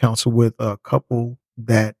pastor. We counsel with a couple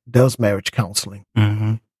that does marriage counseling.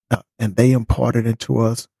 Mm-hmm. And they imparted it to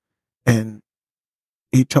us. And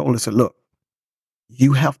he told us, "Look,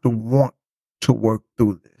 you have to want to work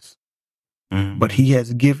through this." Mm-hmm. But he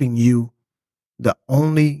has given you the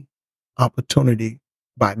only opportunity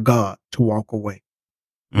by God to walk away,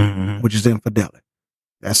 which is infidelity.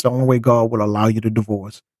 That's the only way God will allow you to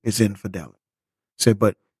divorce is infidelity. Said,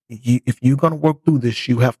 but if you're going to work through this,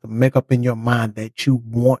 you have to make up in your mind that you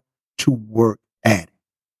want to work at it.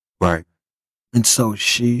 Right. And so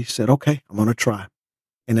she said, "Okay, I'm going to try."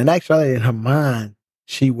 And then actually in her mind,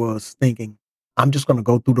 she was thinking, "I'm just going to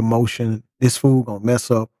go through the motion. This fool going to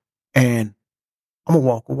mess up and I'm going to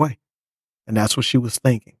walk away." And that's what she was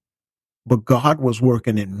thinking. But God was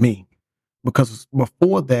working in me, because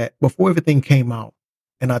before everything came out,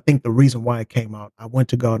 and I think the reason why it came out, I went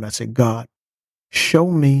to God and I said, "God,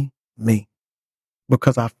 show me me."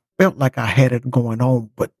 Because I felt like I had it going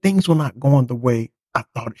on, but things were not going the way I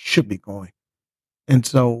thought it should be going. And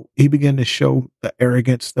so he began to show the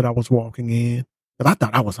arrogance that I was walking in, that I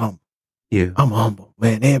thought I was humble. Yeah. I'm humble,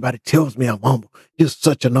 man. Everybody tells me I'm humble. You're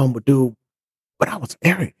such an humble dude. But I was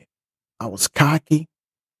arrogant. I was cocky.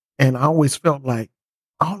 And I always felt like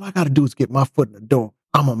all I got to do is get my foot in the door.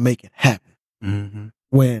 I'm going to make it happen. Mm-hmm.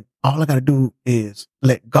 When all I got to do is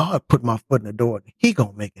let God put my foot in the door and he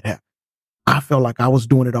going to make it happen. I felt like I was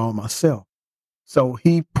doing it all myself. So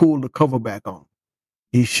he pulled the cover back on.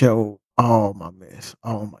 He showed all my mess,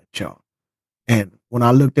 all my junk. And when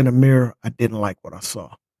I looked in the mirror, I didn't like what I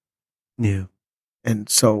saw. Yeah. And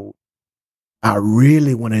so I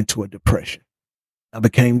really went into a depression. I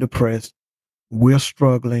became depressed. We're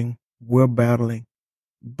struggling. We're battling.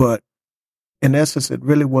 But in essence, it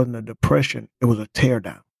really wasn't a depression. It was a tear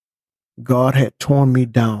down. God had torn me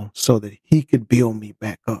down so that he could build me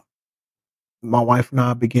back up. My wife and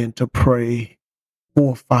I began to pray 4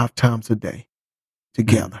 or 5 times a day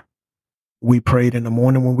together. We prayed in the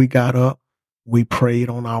morning when we got up. We prayed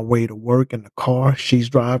on our way to work in the car. She's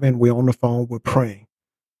driving. We're on the phone. We're praying.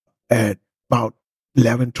 At about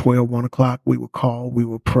 11, 12, 1 o'clock, we would call. We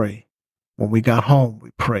would pray. When we got home,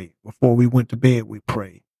 we prayed. Before we went to bed, we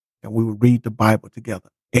prayed. And we would read the Bible together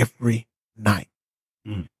every night.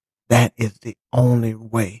 Mm. That is the only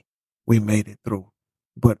way we made it through.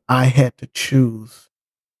 But I had to choose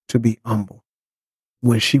to be humble.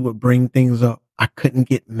 When she would bring things up, I couldn't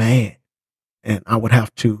get mad. And I would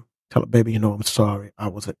have to tell her, baby, I'm sorry. I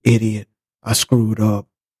was an idiot. I screwed up.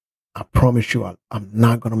 I promise you, I'm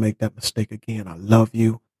not going to make that mistake again. I love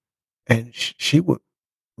you. And she would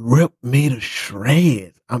rip me to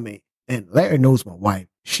shreds. I mean, and Larry knows my wife.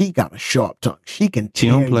 She got a sharp tongue. She can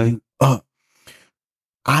tear you up.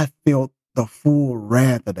 I felt the full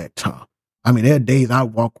wrath of that tongue. I mean, there are days I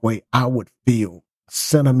walk away, I would feel a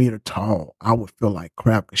centimeter tall. I would feel like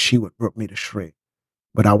crap because she would rip me to shreds.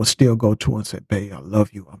 But I would still go to her and say, babe, I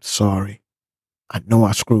love you. I'm sorry. I know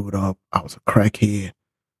I screwed up. I was a crackhead,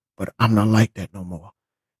 but I'm not like that no more.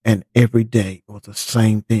 And every day it was the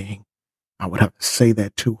same thing. I would have to say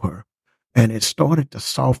that to her. And it started to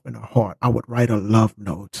soften her heart. I would write her love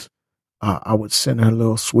notes. I would send her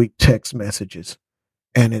little sweet text messages.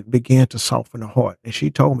 And it began to soften her heart. And she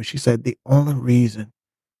told me, she said, the only reason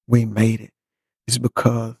we made it is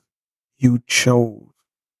because you chose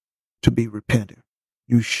to be repentant.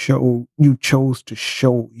 You chose to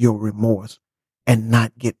show your remorse and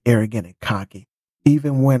not get arrogant and cocky.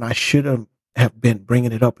 Even when I should have been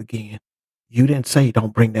bringing it up again, you didn't say,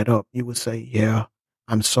 don't bring that up. You would say, yeah,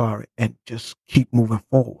 I'm sorry, and just keep moving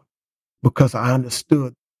forward. Because I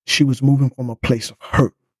understood she was moving from a place of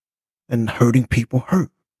hurt, and hurting people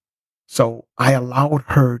hurt. So I allowed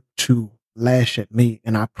her to lash at me,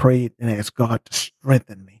 and I prayed and asked God to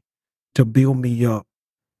strengthen me, to build me up.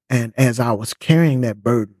 And as I was carrying that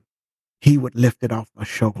burden, he would lift it off my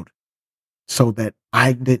shoulder so that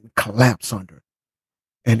I didn't collapse under it.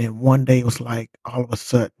 And then one day it was like, all of a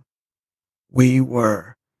sudden, we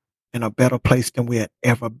were in a better place than we had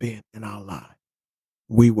ever been in our lives.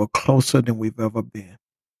 We were closer than we've ever been.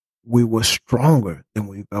 We were stronger than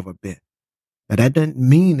we've ever been. Now, that didn't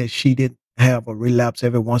mean that she didn't have a relapse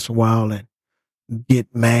every once in a while and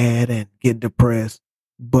get mad and get depressed,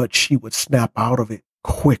 but she would snap out of it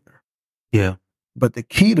quicker. Yeah. But the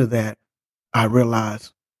key to that, I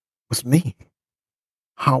realized, was me.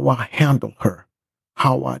 How I handle her,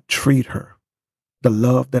 how I treat her, the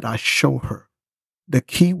love that I show her. The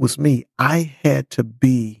key was me. I had to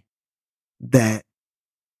be that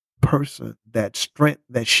person, that strength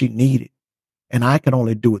that she needed. And I could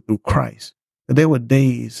only do it through Christ. There were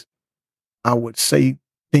days I would say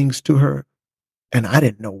things to her and I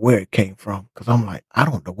didn't know where it came from because I'm like, I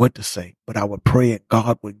don't know what to say, but I would pray and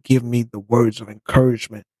God would give me the words of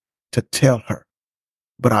encouragement to tell her.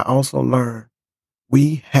 But I also learned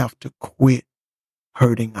we have to quit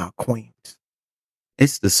hurting our queens.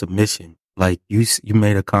 It's the submission. Like you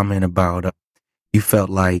made a comment about you felt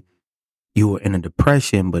like you were in a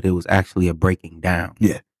depression, but it was actually a breaking down.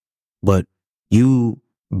 Yeah. But you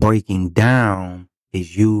breaking down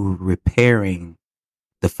is you repairing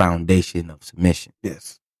the foundation of submission.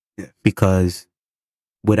 Yes. Yes. Because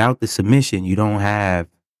without the submission, you don't have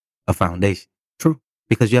a foundation. True.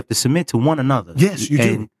 Because you have to submit to one another. Yes, you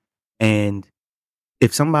do. And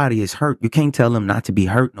if somebody is hurt, you can't tell them not to be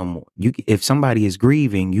hurt no more. If somebody is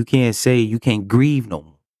grieving, you can't say you can't grieve no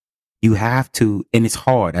more. You have to, and it's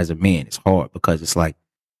hard as a man. It's hard because it's like,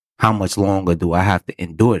 how much longer do I have to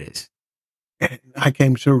endure this? And I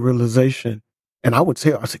came to a realization, and I would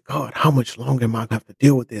say, I said, God, how much longer am I going to have to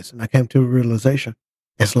deal with this? And I came to a realization,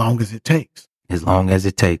 as long as it takes. As long as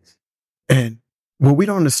it takes. And what we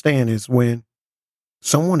don't understand is when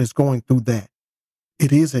someone is going through that,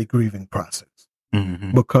 it is a grieving process.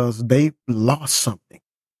 Mm-hmm. Because they lost something.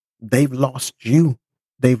 they've lost you.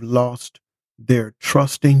 They've lost their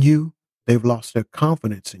trust in you. They've lost their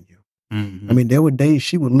confidence in you. Mm-hmm. I mean, there were days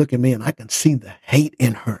she would look at me and I can see the hate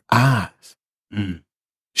in her eyes. Mm.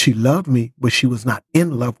 She loved me, but she was not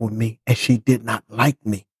in love with me, and she did not like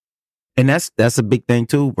me. And that's a big thing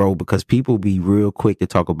too, bro, because people be real quick to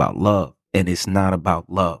talk about love, and it's not about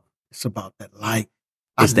love. It's about that like,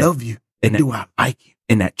 It's I love you, and do I like you?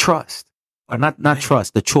 And that trust. Or not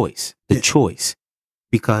trust, the choice. The choice.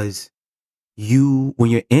 Because when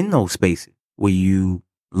you're in those spaces where you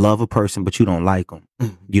love a person but you don't like them,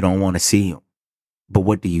 you don't want to see them. But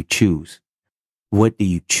what do you choose? What do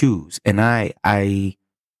you choose? And I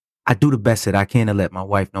do the best that I can to let my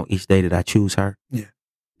wife know each day that I choose her. Yeah.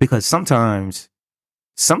 Because sometimes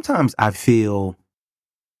I feel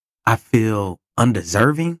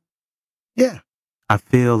undeserving. Yeah. I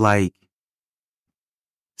feel like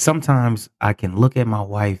sometimes I can look at my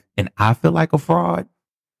wife and I feel like a fraud.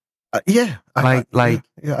 Yeah. I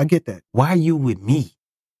get that. Why are you with me?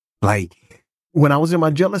 Like, when I was in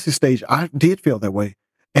my jealousy stage, I did feel that way.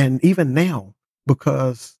 And even now,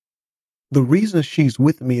 because the reason she's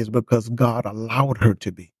with me is because God allowed her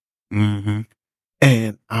to be. Mm-hmm.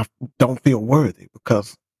 And I don't feel worthy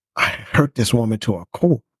because I hurt this woman to her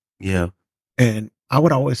core. Yeah. And I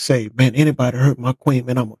would always say, man, anybody hurt my queen,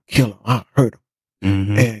 man, I'm going to kill him. I hurt him.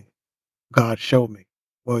 Mm-hmm. And God showed me,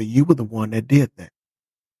 well, you were the one that did that.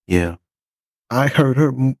 Yeah. I hurt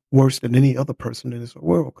her worse than any other person in this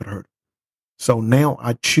world could hurt her. So now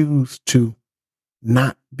I choose to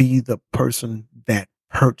not be the person that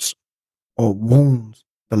hurts or wounds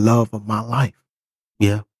the love of my life.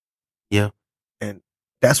 Yeah. Yeah. And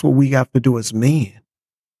that's what we have to do as men.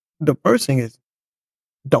 The first thing is,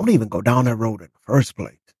 don't even go down that road in the first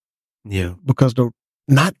place. Yeah. Because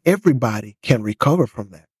not everybody can recover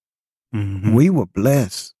from that. Mm-hmm. We were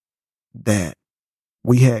blessed that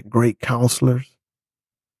we had great counselors.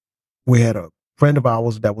 We had a friend of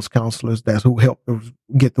ours that was counselors. That's who helped us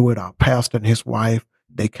get through it. Our pastor and his wife,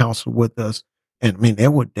 they counseled with us. And I mean, there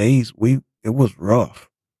were days it was rough.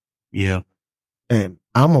 Yeah. And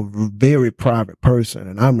I'm a very private person.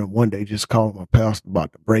 And I remember one day just calling my pastor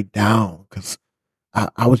about to break down because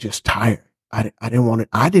I was just tired. I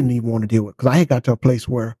didn't even want to deal with it because I had got to a place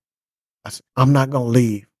where I said, I'm not going to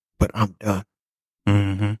leave, but I'm done.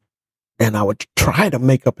 Mm-hmm. And I would try to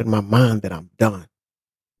make up in my mind that I'm done.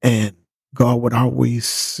 And God would always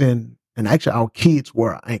send, and actually our kids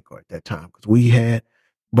were our anchor at that time because we had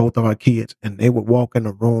both of our kids and they would walk in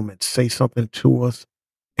the room and say something to us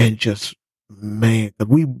and just, man,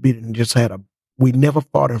 because we never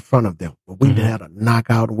fought in front of them, but we had a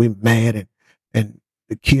knockout and we mad and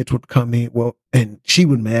the kids would come in. Well, and she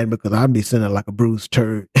was mad because I'd be sitting there like a bruised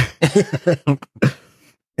turd.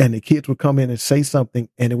 And the kids would come in and say something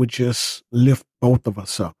and it would just lift both of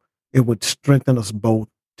us up. It would strengthen us both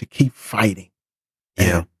to keep fighting.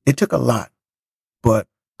 Yeah. And it took a lot, but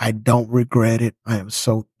I don't regret it. I am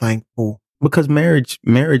so thankful. Because marriage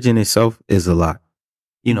in itself is a lot,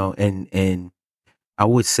 you know, and I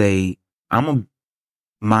would say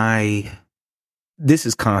this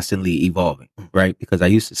is constantly evolving, right? Because I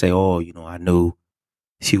used to say, oh, you know, I knew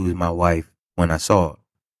she was my wife when I saw her.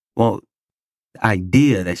 Well, the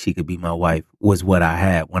idea that she could be my wife was what I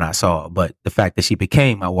had when I saw her. But the fact that she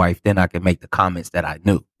became my wife, then I could make the comments that I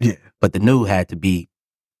knew. Yeah. But the new had to be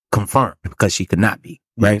confirmed because she could not be,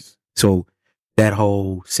 right? Yes. So that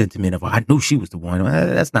whole sentiment of, I knew she was the one,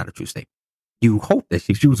 that's not a true statement. You hope that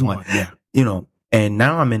she was the one. Yeah. You know, and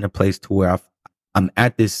now I'm in a place to where I'm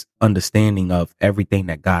at this understanding of everything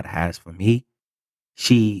that God has for me.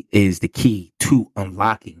 She is the key to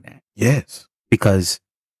unlocking that. Yes. Because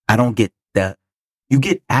I don't get that. You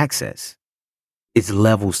get access. It's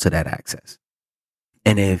levels to that access.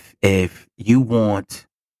 And if you want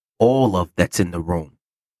all of that's in the room,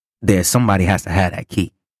 somebody has to have that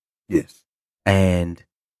key. Yes. And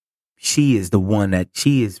she is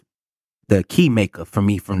the key maker for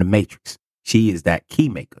me from the Matrix. She is that key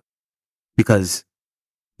maker. Because,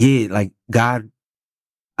 yeah, like God,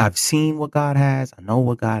 I've seen what God has. I know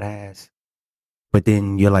what God has. But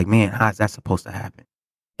then you're like, man, how's that supposed to happen?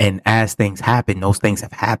 And as things happen, those things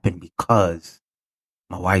have happened because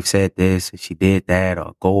my wife said this, and she did that,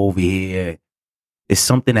 or go over here. It's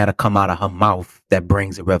something that'll come out of her mouth that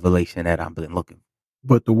brings a revelation that I've been looking for.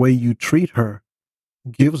 But the way you treat her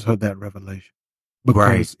gives her that revelation.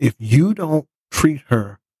 Because if you don't treat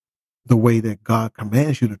her the way that God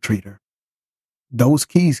commands you to treat her, those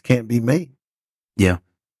keys can't be made. Yeah.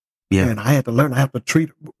 Yeah. And I had to learn, I have to treat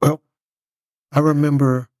her. Well, I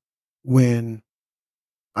remember when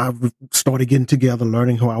I started getting together,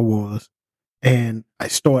 learning who I was, and I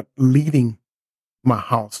started leading my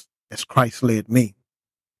house as Christ led me.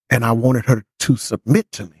 And I wanted her to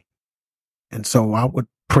submit to me. And so I would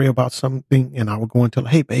pray about something and I would go and tell her,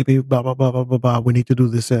 hey, baby, blah, blah, blah, blah, blah, blah. We need to do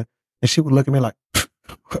this. And she would look at me like,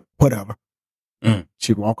 whatever.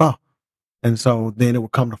 She'd walk off. And so then it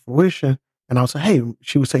would come to fruition. And I would say, hey,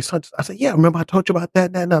 she would say, such. I said, yeah, remember I told you about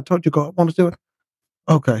that, and I told you, go, I want to do it.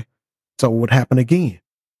 Okay. So it would happen again.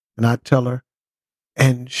 And I'd tell her,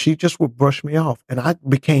 and she just would brush me off. And I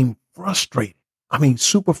became frustrated. I mean,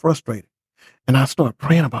 super frustrated. And I started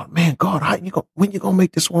praying about, man, God, when you going to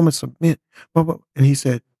make this woman submit? And he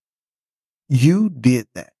said, you did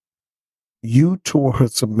that. You tore her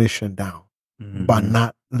submission down by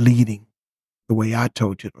not leading the way I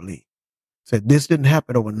told you to lead. Said, this didn't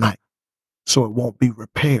happen overnight, so it won't be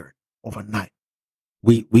repaired overnight.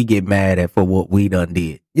 We get mad at for what we done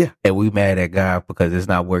did. Yeah. And we mad at God because it's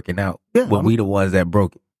not working out. Yeah. But we the ones that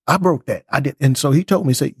broke it. I broke that. I did. And so he told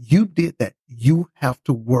me, say, you did that. You have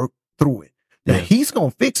to work through it. Now he's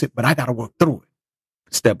going to fix it, but I got to work through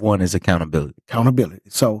it. Step one is accountability. Accountability.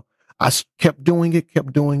 So I kept doing it.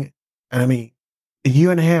 And I mean, a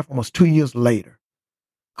year and a half, almost 2 years later,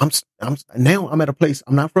 now I'm at a place,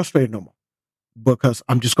 I'm not frustrated no more because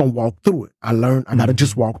I'm just going to walk through it. I learned I got to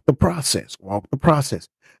just walk the process.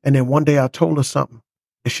 And then one day I told her something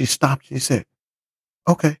and she stopped. She said,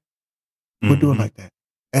 okay, we'll do it like that.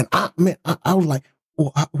 And I was like,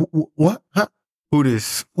 what? Huh? Who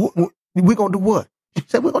this? We're going to do what? She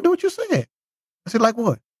said, we're going to do what you said. I said, like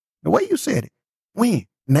what? The way you said it. When?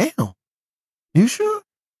 Now? You sure?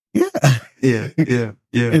 Yeah. Yeah.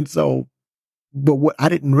 And so, but what I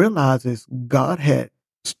didn't realize is God had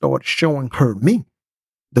started showing her me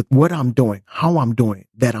that what I'm doing, how I'm doing it,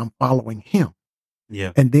 that I'm following him.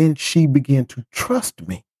 Yeah. And then she began to trust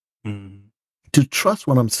me, to trust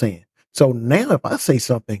what I'm saying. So now if I say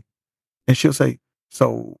something and she'll say,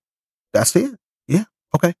 so that's it. Yeah.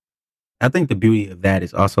 Okay. I think the beauty of that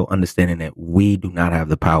is also understanding that we do not have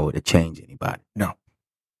the power to change anybody. No.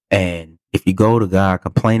 And if you go to God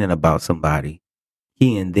complaining about somebody,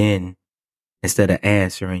 he and then, instead of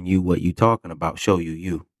answering you what you talking about, show you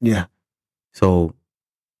you. Yeah. So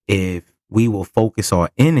if we will focus our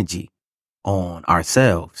energy on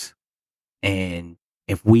ourselves, and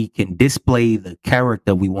if we can display the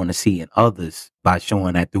character we want to see in others by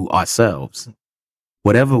showing that through ourselves,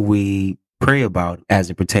 whatever we pray about as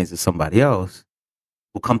it pertains to somebody else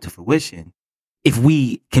will come to fruition if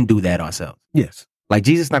we can do that ourselves. Yes. Like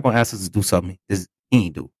Jesus not going to ask us to do something he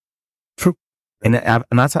ain't do. True. And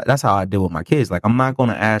that's how I deal with my kids. Like, I'm not going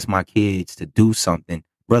to ask my kids to do something.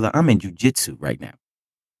 Brother, I'm in jujitsu right now.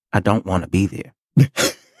 I don't want to be there.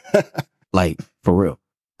 Like, for real.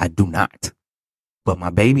 I do not. But my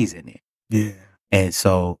baby's in there. Yeah. And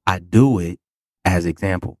so I do it as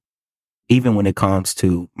example. Even when it comes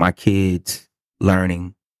to my kids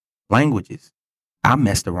learning languages, I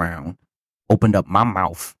messed around, opened up my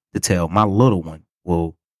mouth to tell my little one,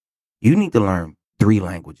 well, you need to learn 3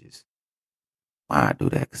 languages. Why I do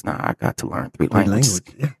that? Because now I got to learn 3 languages.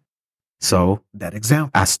 Yeah. So that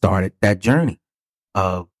example, I started that journey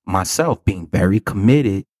of myself being very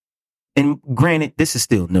committed. And granted, this is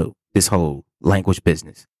still new, this whole language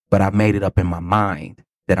business, but I made it up in my mind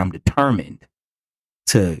that I'm determined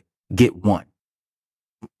to get one.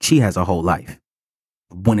 She has a whole life.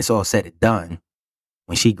 When it's all said and done,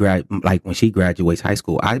 when she graduates high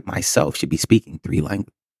school, I myself should be speaking 3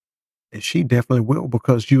 languages. And she definitely will,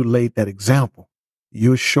 because you laid that example.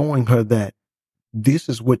 You're showing her that this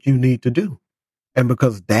is what you need to do. And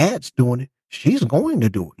because dad's doing it, she's going to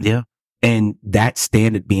do it. Yeah. And that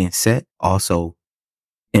standard being set also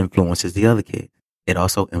influences the other kid. It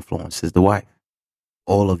also influences the wife.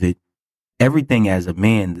 All of it. Everything as a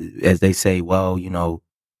man, as they say, well, you know,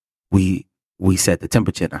 we set the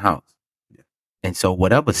temperature in the house. Yeah. And so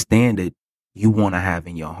whatever standard you want to have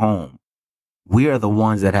in your home, we are the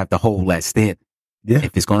ones that have to hold that standard. Yeah.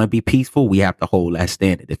 If it's going to be peaceful, we have to hold that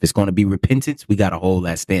standard. If it's going to be repentance, we got to hold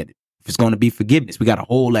that standard. If it's going to be forgiveness, we got to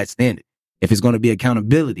hold that standard. If it's going to be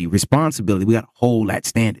accountability, responsibility, we got to hold that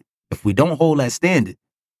standard. If we don't hold that standard,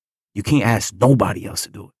 you can't ask nobody else to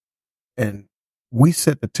do it. And we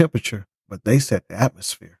set the temperature, but they set the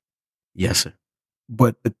atmosphere. Yes, sir.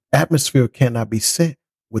 But the atmosphere cannot be set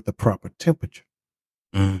with the proper temperature.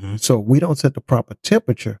 Mm-hmm. So if we don't set the proper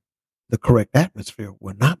temperature, the correct atmosphere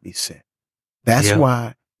will not be set. That's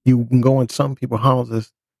why you can go in some people's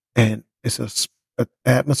houses and it's an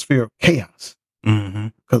atmosphere of chaos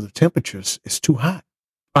because the temperature is too hot.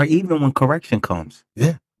 Or even when correction comes.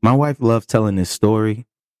 Yeah. My wife loves telling this story,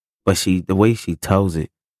 but the way she tells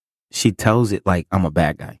it like I'm a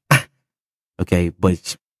bad guy. Okay.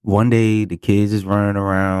 But one day the kids is running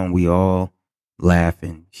around. We all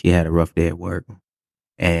laughing. She had a rough day at work,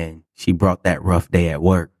 and she brought that rough day at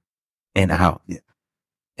work in the house. Yeah.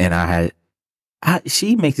 And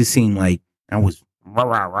she makes it seem like I was,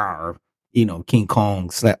 King Kong.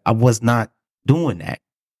 I was not doing that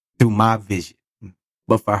through my vision.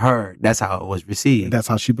 But for her, that's how it was received. That's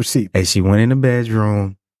how she perceived it. And she went in the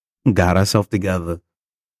bedroom, got herself together,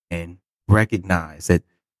 and recognized that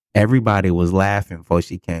everybody was laughing before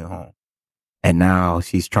she came home. And now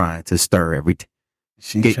she's trying to stir everything.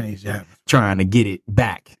 She changed that. Trying to get it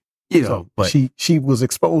back. But she was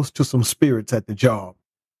exposed to some spirits at the job.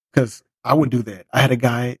 Because I would do that. I had a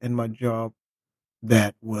guy in my job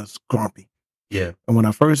that was grumpy. Yeah. And when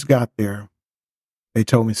I first got there, they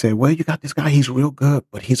told me, say, well, you got this guy, he's real good,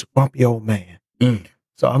 but he's a grumpy old man.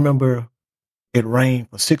 So I remember it rained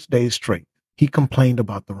for 6 days straight. He complained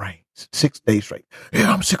about the rain 6 days straight.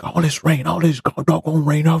 Yeah, I'm sick of all this rain, all this doggone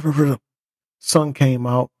rain. Sun came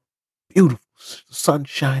out, beautiful, sun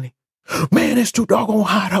shining. Man, it's too doggone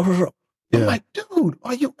hot. I'm like, dude,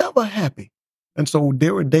 are you ever happy? And so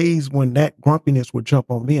there were days when that grumpiness would jump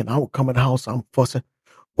on me, and I would come in the house, I'm fussing.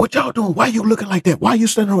 What y'all doing? Why you looking like that? Why you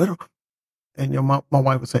standing over there? And my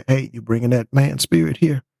wife would say, hey, you bringing that man spirit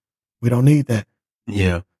here. We don't need that.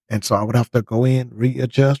 Yeah. And so I would have to go in,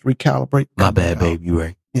 readjust, recalibrate. My bad, babe. You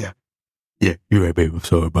right. Yeah. Yeah, you're right, babe. I'm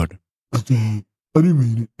sorry about it. I didn't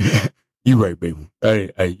mean it. You right, baby.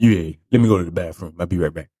 Hey, let me go to the bathroom. I'll be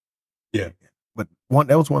right back. Yeah. But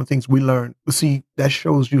that was one of the things we learned. See, that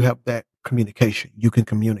shows you have that communication. You can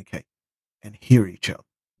communicate and hear each other.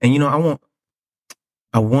 And I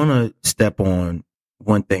want to step on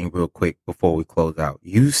one thing real quick before we close out.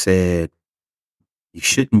 You said you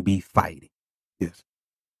shouldn't be fighting. Yes.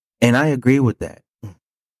 And I agree with that.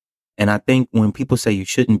 And I think when people say you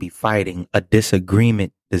shouldn't be fighting, a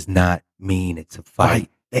disagreement does not mean it's a fight.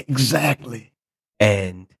 Exactly.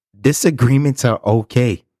 And disagreements are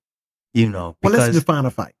okay, Well, let's define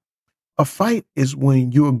a fight. A fight is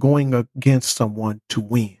when you're going against someone to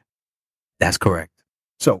win. That's correct.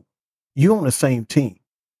 So you're on the same team.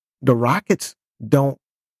 The Rockets don't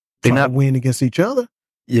try to win against each other.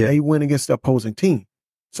 Yeah. They win against the opposing team.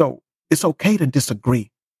 So it's okay to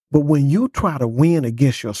disagree. But when you try to win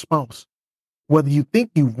against your spouse, whether you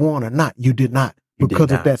think you won or not, you did not.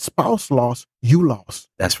 Because if that spouse lost, you lost.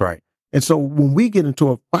 That's right. And so when we get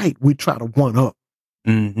into a fight, we try to one up.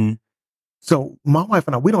 Mm-hmm. So my wife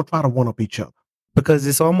and I, we don't try to one up each other. Because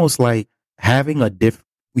it's almost like having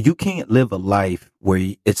you can't live a life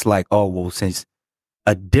where it's like, oh, well, since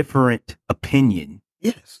a different opinion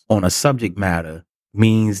on a subject matter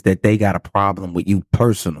means that they got a problem with you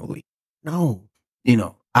personally. No.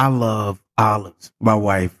 I love olives. My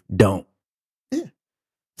wife don't. Yeah.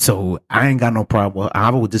 So I ain't got no problem. I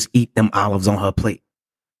will just eat them olives on her plate.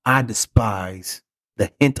 I despise the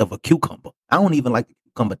hint of a cucumber. I don't even like the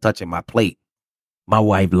cucumber touching my plate. My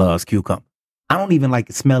wife loves cucumber. I don't even like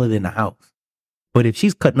to smell it in the house. But if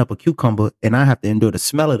she's cutting up a cucumber and I have to endure the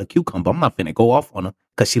smell of the cucumber, I'm not finna go off on her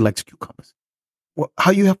because she likes cucumbers. Well,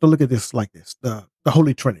 how you have to look at this like this, the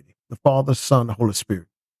Holy Trinity, the Father, Son, the Holy Spirit.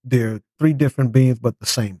 They're three different beings, but the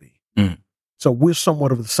same being. Mm. So we're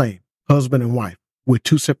somewhat of the same, husband and wife. We're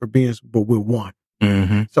two separate beings, but we're one.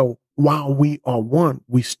 Mm-hmm. So while we are one,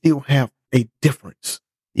 we still have a difference.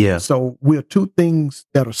 Yeah. So we're two things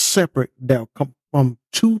that are separate, that come from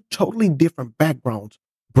two totally different backgrounds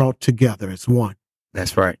brought together as one.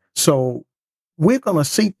 That's right. So we're going to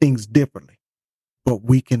see things differently, but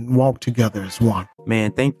we can walk together as one.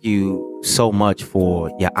 Man, thank you so much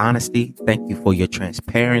for your honesty. Thank you for your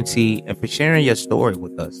transparency and for sharing your story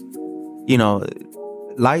with us.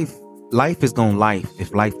 Life is gonna life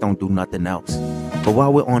if life don't do nothing else. But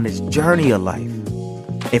while we're on this journey of life,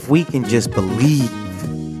 if we can just believe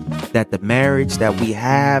that the marriage that we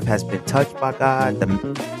have has been touched by God,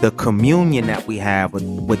 the communion that we have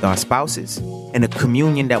with our spouses, and the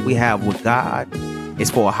communion that we have with God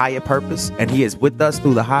is for a higher purpose, and He is with us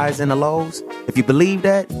through the highs and the lows. If you believe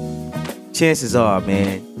that, chances are,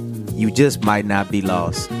 man, you just might not be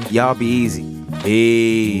lost. Y'all be easy.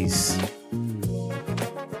 Peace.